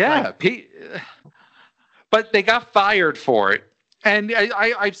 Yeah, but they got fired for it, and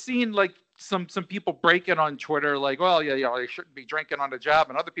I've seen like some people breaking on Twitter, like, well, yeah, they shouldn't be drinking on the job,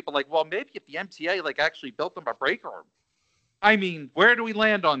 and other people like, well, maybe if the MTA like actually built them a break room. I mean, where do we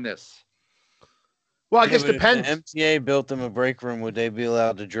land on this? Well, I guess it depends. If the MTA built them a break room, would they be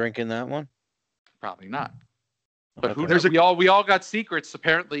allowed to drink in that one? Probably not. But who knows? We all got secrets.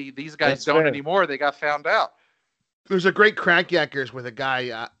 Apparently, these guys don't anymore. They got found out. There's a great Crank Yankers with a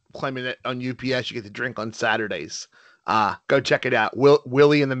guy claiming that on UPS you get to drink on Saturdays. Go check it out.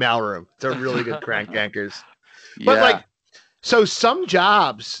 Willie in the mailroom. It's a really good Crank Yankers. But so some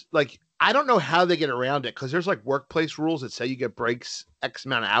jobs, like I don't know how they get around it because there's like workplace rules that say you get breaks X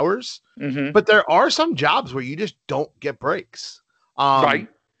amount of hours. Mm-hmm. But there are some jobs where you just don't get breaks. Right.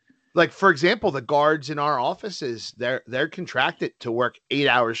 Like, for example, the guards in our offices, they're contracted to work 8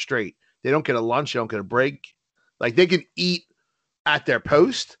 hours straight. They don't get a lunch. They don't get a break. Like, they can eat at their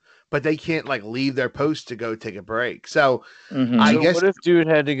post, but they can't, like, leave their post to go take a break. So, I guess... What if dude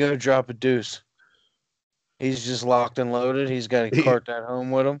had to go drop a deuce? He's just locked and loaded. He's got to cart that home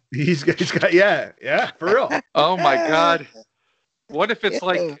with him. He's got yeah, for real. Oh, my God. What if it's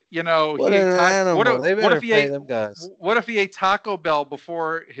like, you know, What an animal. They better pay them guys. What if he ate Taco Bell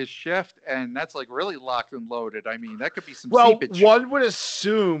before his shift and that's like really locked and loaded? I mean, that could be some seepage. One would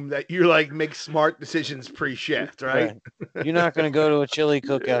assume that you like make smart decisions pre-shift, right? You're not going to go to a chili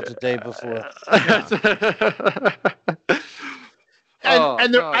cookout the day before.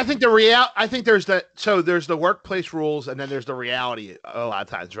 I think there's the workplace rules and then there's the reality a lot of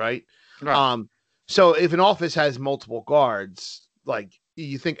times, right? So if an office has multiple guards, like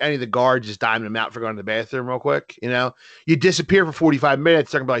you think any of the guards just diming them out for going to the bathroom real quick, you know, you disappear for 45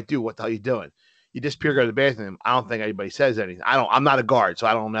 minutes. They're gonna be like, dude, what the hell are you doing? You disappear, go to the bathroom. I don't think anybody says anything. I'm not a guard, so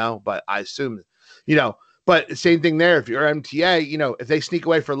I don't know, but I assume, you know, but same thing there. If you're MTA, you know, if they sneak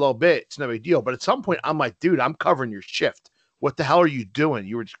away for a little bit, it's no big deal. But at some point I'm like, dude, I'm covering your shift. What the hell are you doing?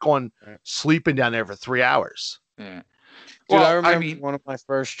 You were just going sleeping down there for 3 hours. Yeah. Dude, well, I remember one of my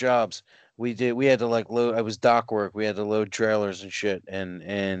first jobs. We had to like load. I was dock work. We had to load trailers and shit,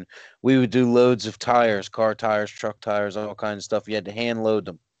 and we would do loads of tires, car tires, truck tires, all kinds of stuff. You had to hand load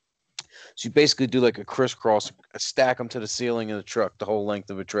them. So you basically do like a crisscross, stack them to the ceiling of the truck, the whole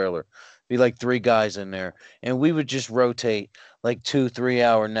length of a trailer. Be like 3 guys in there, and we would just rotate like 2-3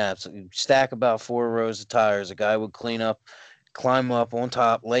 hour naps. Stack about 4 rows of tires. A guy would clean up, climb up on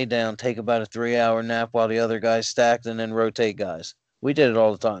top, lay down, take about a 3 hour nap while the other guys stacked, and then rotate guys. We did it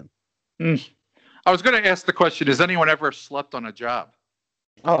all the time. I was going to ask the question, has anyone ever slept on a job?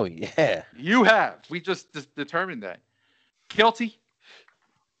 Oh, yeah. You have. We just determined that. Guilty?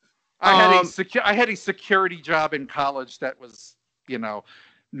 I had a security job in college that was, you know,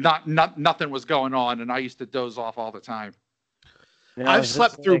 nothing was going on, and I used to doze off all the time. Now, I've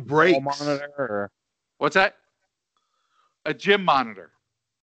slept through like breaks. What's that? A gym monitor.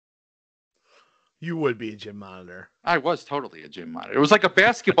 You would be a gym monitor. I was totally a gym monitor. It was like a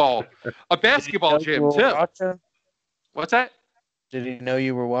basketball gym too. Watching? What's that? Did he know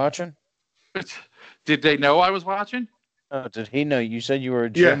you were watching? Did they know I was watching? Oh, did he know? You said you were a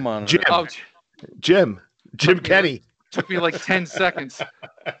gym monitor. Jim Kenny. Took me like 10 seconds.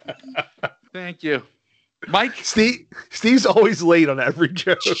 Thank you. Mike? Steve's always late on every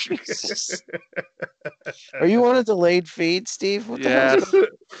joke. Are you on a delayed feed, Steve? What the hell?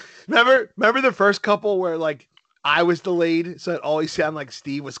 Remember the first couple where like I was delayed, so it always sounded like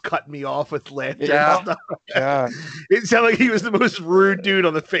Steve was cutting me off with laughter. Yeah. Yeah. It sounded like he was the most rude dude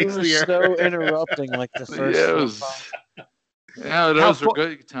on the face of the earth. So interrupting like the first. Yeah, those were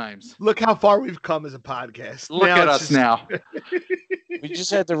good times. Look how far we've come as a podcast. Look at us now. We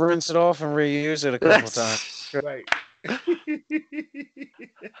just had to rinse it off and reuse it a couple times. Right.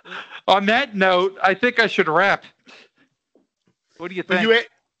 On that note, I think I should wrap. What do you think?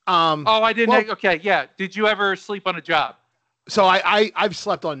 I didn't. Well, okay, yeah. Did you ever sleep on a job? So I've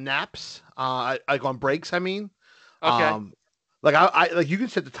slept on naps, like on breaks. I mean, okay. Like I you can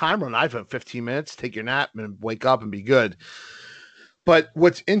set the timer on iPhone 15 minutes, take your nap, and wake up and be good. But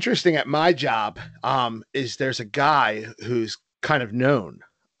what's interesting at my job is there's a guy who's kind of known.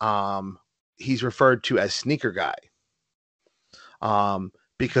 He's referred to as Sneaker Guy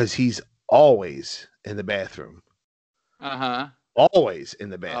because he's always in the bathroom. Uh-huh. Always in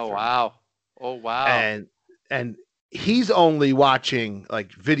the bathroom. Oh wow. And he's only watching like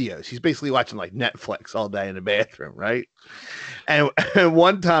videos. He's basically watching like Netflix all day in the bathroom, right? And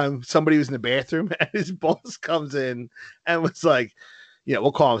one time somebody was in the bathroom and his boss comes in and was like, you know,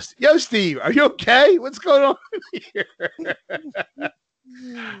 we'll call him, yo, Steve, are you okay? What's going on here?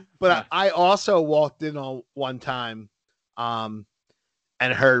 But I also walked in on one time and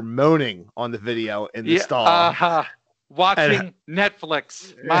heard moaning on the video in the stall. Watching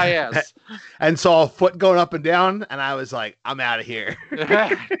Netflix, my ass. And saw a foot going up and down, and I was like, I'm out of here.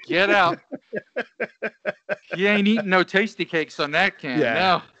 Get out. You ain't eating no tasty cakes on that can.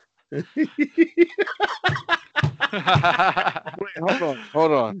 Yeah. No. Wait,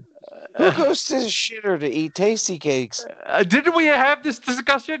 hold on. Who goes to the shitter to eat tasty cakes? Didn't we have this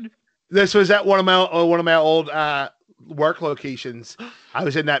discussion? This was at one of my old work locations. I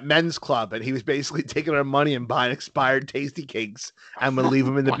was in that men's club, and he was basically taking our money and buying expired tasty cakes and would leave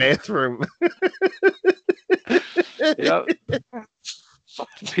them in the bathroom. Yep.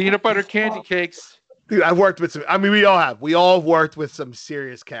 Peanut butter candy cakes. Dude, I've worked with some. I mean, we all have. We all worked with some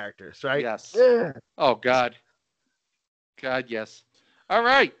serious characters, right? Yes. Yeah. Oh God. God, yes. All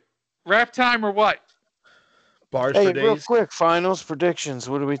right. Wrap time or what? Bars for days. Real quick. Finals predictions.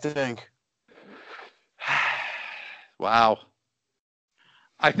 What do we think? Wow.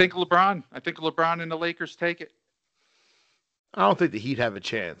 I think LeBron and the Lakers take it. I don't think the Heat have a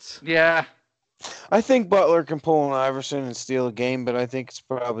chance. Yeah. I think Butler can pull an Iverson and steal a game, but I think it's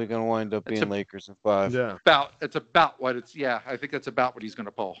probably going to wind up being Lakers in 5. Yeah. It's about what it's. Yeah, I think that's about what he's going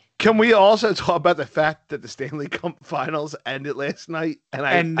to pull. Can we also talk about the fact that the Stanley Cup Finals ended last night,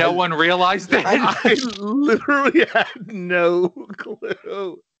 and no one realized it? I literally had no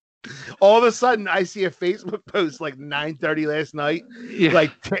clue. All of a sudden, I see a Facebook post like 9:30 last night,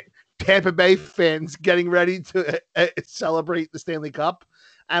 like Tampa Bay fans getting ready to celebrate the Stanley Cup,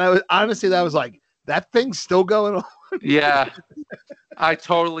 and I was honestly, that was like, that thing's still going on. Yeah, I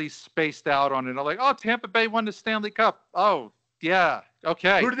totally spaced out on it. I'm like, oh, Tampa Bay won the Stanley Cup. Oh, yeah,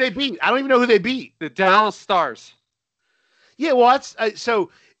 okay. Who did they beat? I don't even know who they beat. The Dallas Stars. Yeah, well, that's so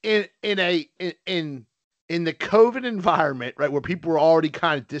in the COVID environment, right, where people were already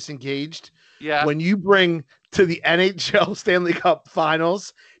kind of disengaged. Yeah. When you bring to the NHL Stanley Cup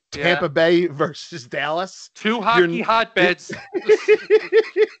Finals Tampa Bay versus Dallas, 2 hockey hotbeds.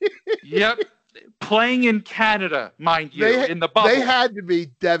 Yep. Playing in Canada, mind you, in the bubble. They had to be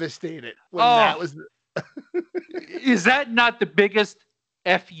devastated when that was. Is that not the biggest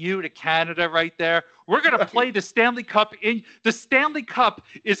FU to Canada right there? We're going to play the Stanley Cup. The Stanley Cup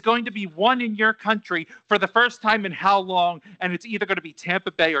is going to be won in your country for the first time in how long? And it's either going to be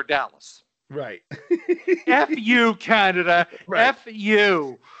Tampa Bay or Dallas. Right. FU, Canada. Right.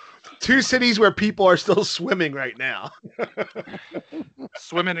 FU. 2 cities where people are still swimming right now.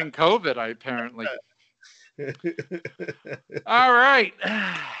 Swimming in COVID, apparently. All right.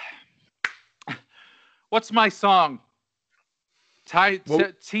 What's my song?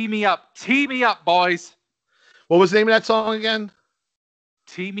 Tee me up. Tee me up, boys. What was the name of that song again?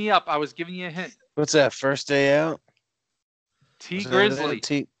 Tee me up. I was giving you a hint. What's that? First Day Out? T Grizzly.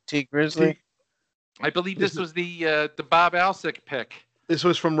 T Grizzly. I believe this was the Bob Alsick pick. This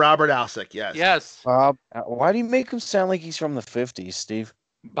was from Robert Alsick, yes. Yes. Bob. Why do you make him sound like he's from the 50s, Steve?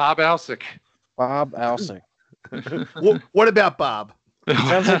 Bob Alsick. Bob Alsick. What about Bob?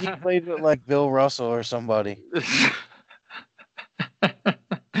 Sounds like he played with like Bill Russell or somebody.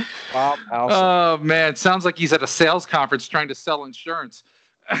 Bob Alsick. Oh man, sounds like he's at a sales conference trying to sell insurance.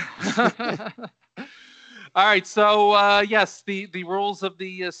 All right, so yes, the rules of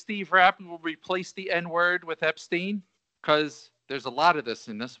the Steve rap will replace the N-word with Epstein, because there's a lot of this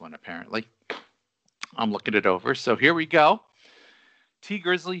in this one, apparently. I'm looking it over. So here we go. T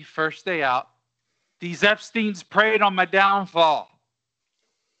Grizzly, First Day Out. These Epsteins preyed on my downfall.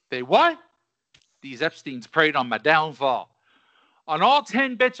 They what? These Epsteins preyed on my downfall. On all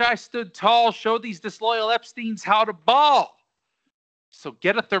 10, bitch, I stood tall. Show these disloyal Epsteins how to ball. So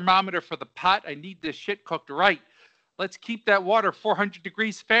get a thermometer for the pot. I need this shit cooked right. Let's keep that water 400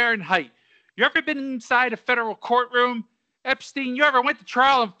 degrees Fahrenheit. You ever been inside a federal courtroom? Epstein, you ever went to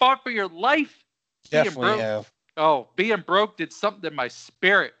trial and fought for your life? Definitely have. Oh, being broke did something to my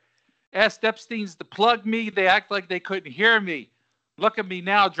spirit. Asked Epsteins to plug me. They act like they couldn't hear me. Look at me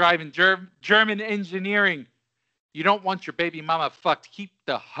now driving German engineering. You don't want your baby mama fucked. Keep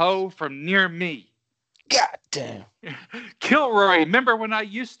the hoe from near me. God damn. Kilroy, remember when I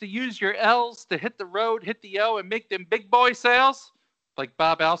used to use your L's to hit the road, hit the O, and make them big boy sales? Like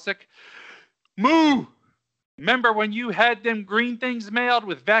Bob Alsick. Moo! Remember when you had them green things mailed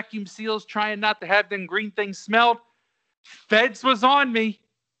with vacuum seals trying not to have them green things smelled? Feds was on me.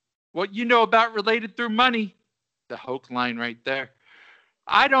 What you know about related through money? The Hoke line right there.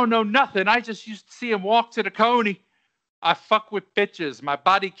 I don't know nothing. I just used to see him walk to the Coney. I fuck with bitches. My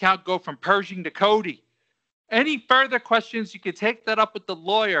body count go from Pershing to Cody. Any further questions, you can take that up with the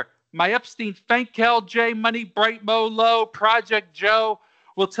lawyer. My Epstein, Fankel, J, Money, Bright, Mo, Low, Project Joe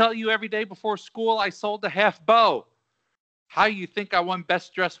will tell you every day before school I sold a half bow. How you think I won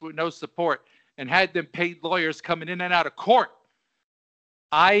best dressed with no support and had them paid lawyers coming in and out of court?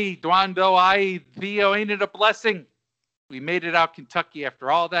 Aye, Dwando, aye, Theo, ain't it a blessing? We made it out Kentucky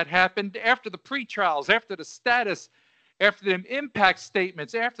after all that happened, after the pre-trials, after the status, after them impact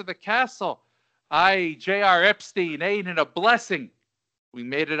statements, after the castle. Aye, J.R. Epstein, ain't it a blessing? We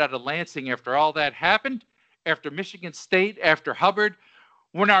made it out of Lansing after all that happened, after Michigan State, after Hubbard,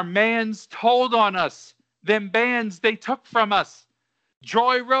 when our mans told on us, them bands they took from us.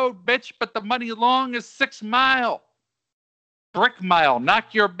 Joy Road, bitch, but the money long is 6 Mile. Brick Mile,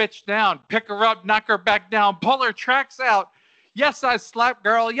 knock your bitch down, pick her up, knock her back down, pull her tracks out. Yes, I slap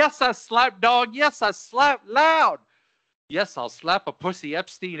girl. Yes, I slap dog. Yes, I slap loud. Yes, I'll slap a pussy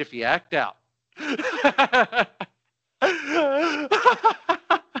Epstein if you act out.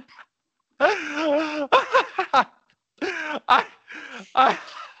 I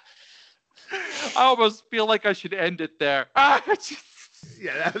almost feel like I should end it there.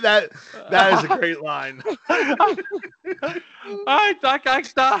 Yeah, that is a great line. I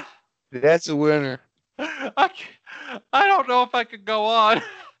That's a winner. I don't know if I could go on.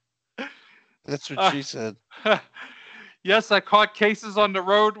 That's what she said. Yes, I caught cases on the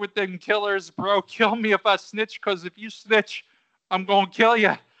road with them killers, bro. Kill me if I snitch, because if you snitch, I'm going to kill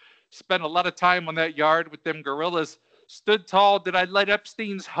you. Spent a lot of time on that yard with them gorillas. Stood tall. Did I let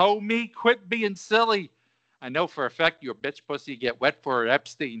Epstein's hoe me? Quit being silly. I know for a fact your bitch pussy get wet for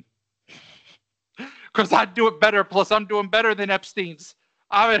Epstein. Because I'd do it better. Plus, I'm doing better than Epstein's.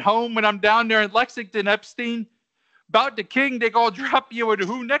 I'm at home when I'm down there in Lexington, Epstein. About the king, they gonna drop you, and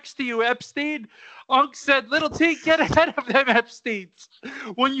who next to you, Epstein? Unc said, little T, get ahead of them Epsteins.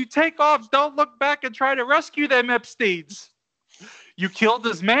 When you take off, don't look back and try to rescue them Epsteins. You killed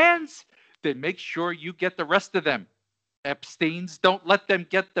his mans? Then make sure you get the rest of them. Epsteins, don't let them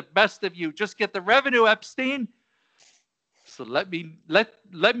get the best of you. Just get the revenue, Epstein. So let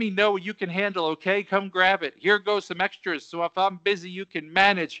me know what you can handle, okay? Come grab it. Here goes some extras, so if I'm busy, you can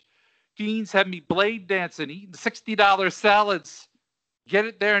manage. Fiends have me blade dancing, eating $60 salads. Get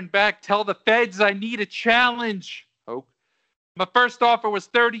it there and back. Tell the feds I need a challenge. Oh, my first offer was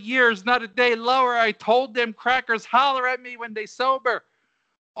 30 years, not a day lower. I told them crackers holler at me when they sober.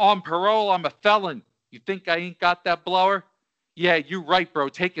 On parole, I'm a felon. You think I ain't got that blower? Yeah, you right, bro.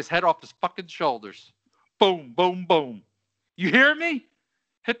 Take his head off his fucking shoulders. Boom, boom, boom. You hear me?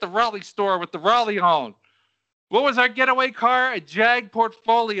 Hit the Raleigh store with the Raleigh on. What was our getaway car? A Jag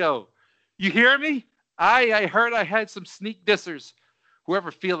Portfolio. You hear me? I heard I had some sneak dissers.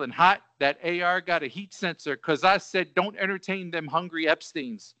 Whoever feeling hot, that AR got a heat sensor, because I said don't entertain them hungry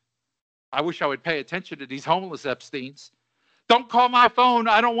Epsteins. I wish I would pay attention to these homeless Epsteins. Don't call my phone.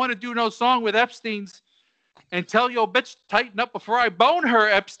 I don't want to do no song with Epsteins. And tell your bitch to tighten up before I bone her,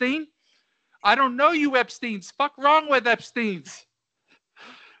 Epstein. I don't know you Epsteins. Fuck wrong with Epsteins.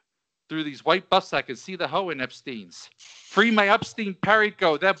 Through these white buffs, I can see the hoe in Epstein's. Free my Epstein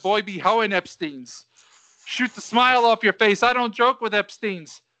Perico. That boy be hoeing Epstein's. Shoot the smile off your face. I don't joke with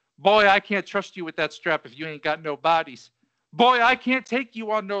Epstein's. Boy, I can't trust you with that strap if you ain't got no bodies. Boy, I can't take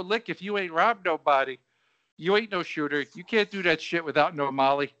you on no lick if you ain't robbed nobody. You ain't no shooter. You can't do that shit without no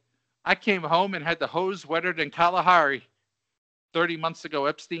molly. I came home and had the hose wetter than Kalahari. 30 months ago,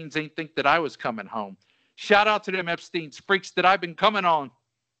 Epstein's ain't think that I was coming home. Shout out to them Epstein's freaks that I've been coming on.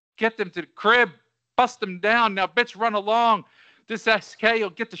 Get them to the crib. Bust them down. Now, bitch, run along. This SK will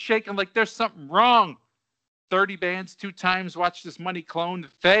get to shaking like there's something wrong. 30 bands, 2 times, watch this money clone. The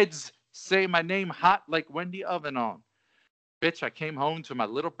feds say my name hot like Wendy Oven on. Bitch, I came home to my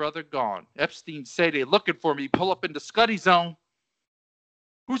little brother gone. Epstein say they looking for me. Pull up in the Scuddy zone.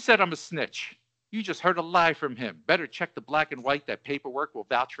 Who said I'm a snitch? You just heard a lie from him. Better check the black and white. That paperwork will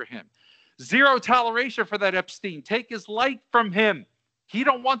vouch for him. Zero toleration for that Epstein. Take his light from him. He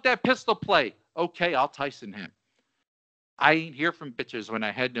don't want that pistol play. Okay, I'll Tyson him. I ain't hear from bitches when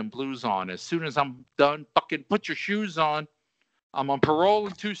I had them blues on. As soon as I'm done, fucking put your shoes on. I'm on parole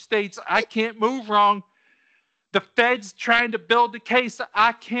in 2 states. I can't move wrong. The feds trying to build a case.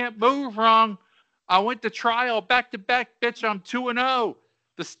 I can't move wrong. I went to trial back to back, bitch. I'm 2-0.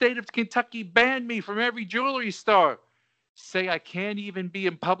 The state of Kentucky banned me from every jewelry store. Say I can't even be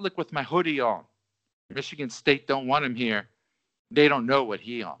in public with my hoodie on. Michigan State don't want him here. They don't know what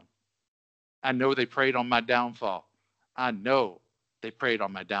he on. I know they preyed on my downfall. I know they preyed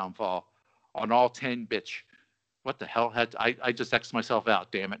on my downfall. On all 10, bitch. What the hell had I just X'd myself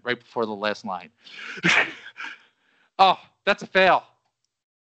out, damn it, right before the last line. Oh, that's a fail.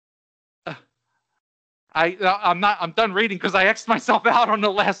 I'm done reading because I X'd myself out on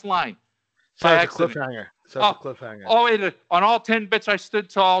the last line. So it's a cliffhanger. Oh, on all 10 bits I stood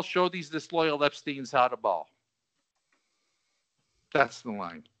tall, show these disloyal Epsteins how to ball. That's the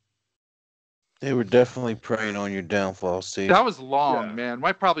line. They were definitely preying on your downfall, Steve. That was long, man.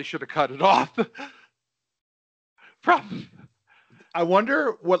 I probably should have cut it off. Probably. I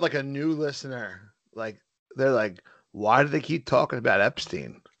wonder what, like, a new listener, like, they're like, why do they keep talking about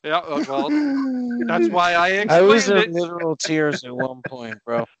Epstein? Yeah, well, that's why I explained I was in it. literal tears at one point,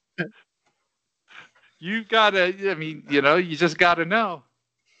 bro. You gotta, I mean, you just gotta know.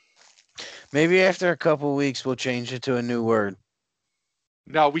 Maybe after a couple weeks, we'll change it to a new word.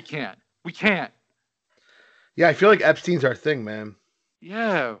 No, we can't. We can't. Yeah, I feel like Epstein's our thing, man.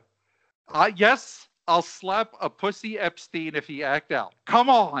 Yeah. Yes, I'll slap a pussy Epstein if he act out. Come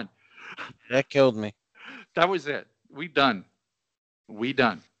on. That killed me. That was it. We done.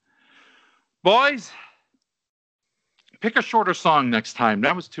 Boys, pick a shorter song next time.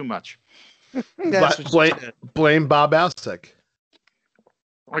 That was too much. Blame Bob Alsick.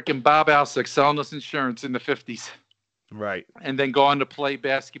 Freaking Bob Alsick selling us insurance in the 50s. Right. And then go on to play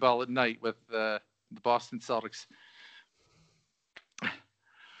basketball at night with the Boston Celtics.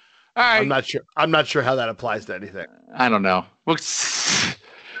 All right. I'm not sure how that applies to anything. I don't know.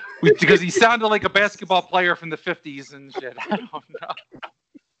 Because he sounded like a basketball player from the 50s and shit. I don't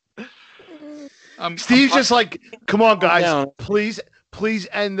know. Steve's just like, come on, guys, please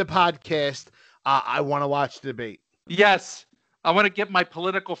end the podcast. I want to watch the debate. Yes, I want to get my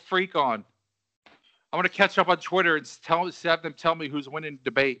political freak on. I want to catch up on Twitter and have them tell me who's winning the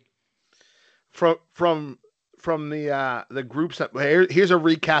debate. From the groups. Here's a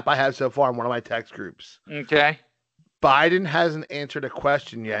recap I have so far in one of my text groups. Okay. Biden hasn't answered a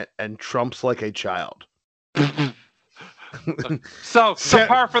question yet, and Trump's like a child. So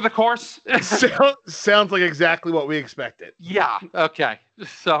par for the course. Sounds like exactly what we expected. Yeah. Okay.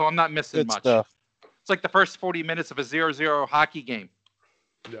 So I'm not missing much. Stuff. It's like the first 40 minutes of a 0-0 hockey game.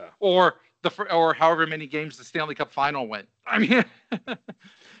 Yeah. Or however many games the Stanley Cup final went. I mean,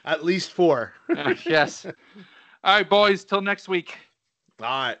 at least 4. Yes. All right, boys. Till next week.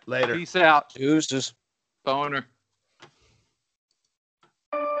 All right. Later. Peace out. Deuces. Boner.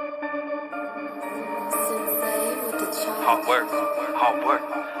 Hard work, hard work,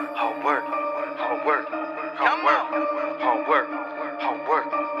 hard work, hard work, hard work, hard work, hard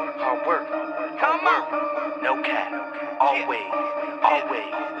work, hard work. Come on. No cap.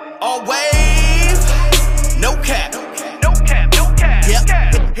 Always. No cap. No cap. No cap. Yep.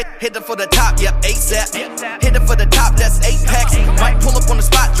 Hit it for the top. Yep. ASAP. Hit it for the top. That's 8 packs. Might pull up on the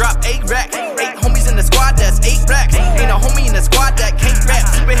spot. Drop 8 racks. 8 homies in the squad. That's 8 racks. Ain't a homie in the squad that can't rap.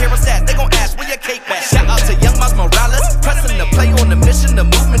 Superhero stats. They gon' ask where your cake back. Shout out to Young Miles Morales. Pressing the play on the mission. The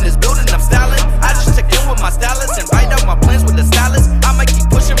movement is building. I'm styling. I just check in with my stylist and write out my plans with the stylist. I'ma keep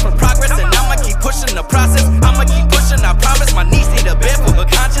pushing for progress and I'ma keep pushing the process. I'ma keep pushing. I promise. My niece need a bed for her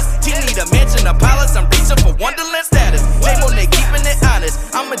conscience. She need a mansion, a palace. I'm reaching for Wonderland status. J-Mo, they keeping it honest.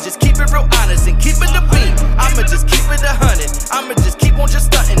 I'ma just keep it real honest and keep it a beam. I'ma just keep it 100. I'ma just keep on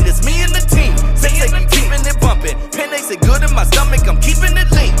just stunting. It's me and the team. Say they be keeping it bumping. Pen they say good in my stomach. I'm keeping it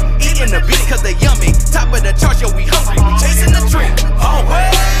lean. Eating the beat cause they yummy. Top of the charts, yo, we hungry. We chasing the dream.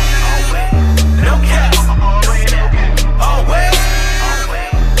 Always. No cap. Always.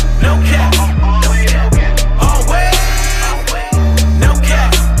 No cap. Always. No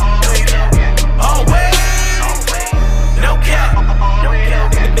cap. Always. No cap.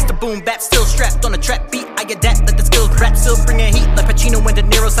 Mr. Boom Bap still strapped on a trap beat. I adapt, let the skills rap, still bringing heat like Pacino and De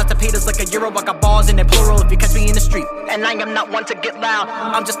Niro. Slice the haters like a euro. I got balls in it plural if you catch me in the street. And I am not one to get loud.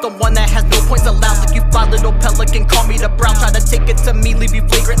 I'm just the one that has no points allowed. Like you fly, little pelican, call me the brown. Try to take it to me, leave you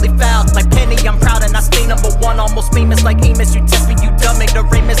flagrantly foul. Like Penny, I'm proud and I stay #1. Almost famous like Amos. You test me, you dumb. Make the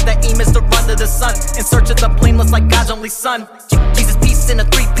Ramus, the aim is to run to the sun. In search of the blameless like God's only son. Jesus piece in a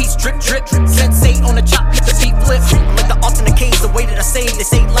 3-piece drip. Sensei on a chop, hit the beat flip. I'm like the alternate cage, the way that I save. They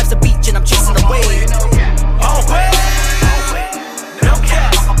say life's a beach and I'm chasing the wave. Always. No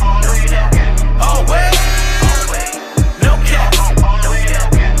cap. Always. No cap. Always. No cap.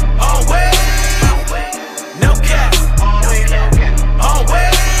 Always. No cap.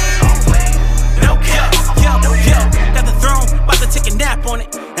 Yo, got the throne, about to take a nap on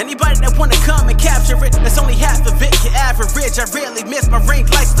it. Anybody that wanna come and capture it, that's only half of it. Your average, I rarely miss my ring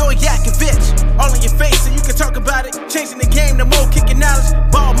like Stojakovic. All in your face so you can talk about it. Changing the game, the more kicking knowledge.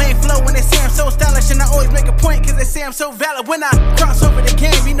 Ball main flow when they say I'm so stylish. And I always make a point cause they say I'm so valid. When I cross over the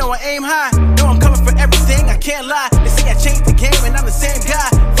game, you know I aim high. Know I'm coming for everything, I can't lie. They say I changed the game and I'm the same guy.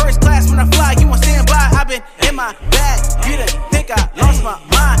 First class when I fly, you won't stand by. I've been in my bag, you done think I lost my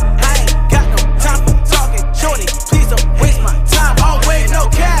mind. I ain't got no time for talking, shorty. Please don't waste my time. Always no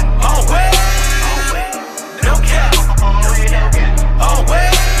cap. Always. No cap. Always. No cap.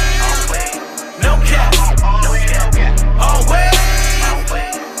 Always. No cap. Always.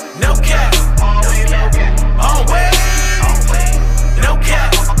 No cap.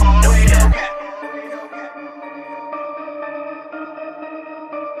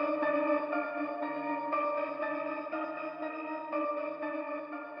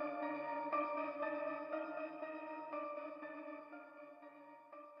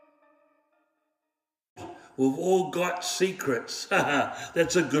 We've all got secrets.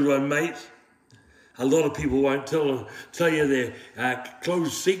 That's a good one, mate. A lot of people won't tell you their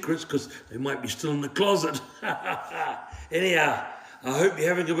closed secrets because they might be still in the closet. Anyhow, I hope you're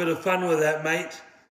having a bit of fun with that, mate.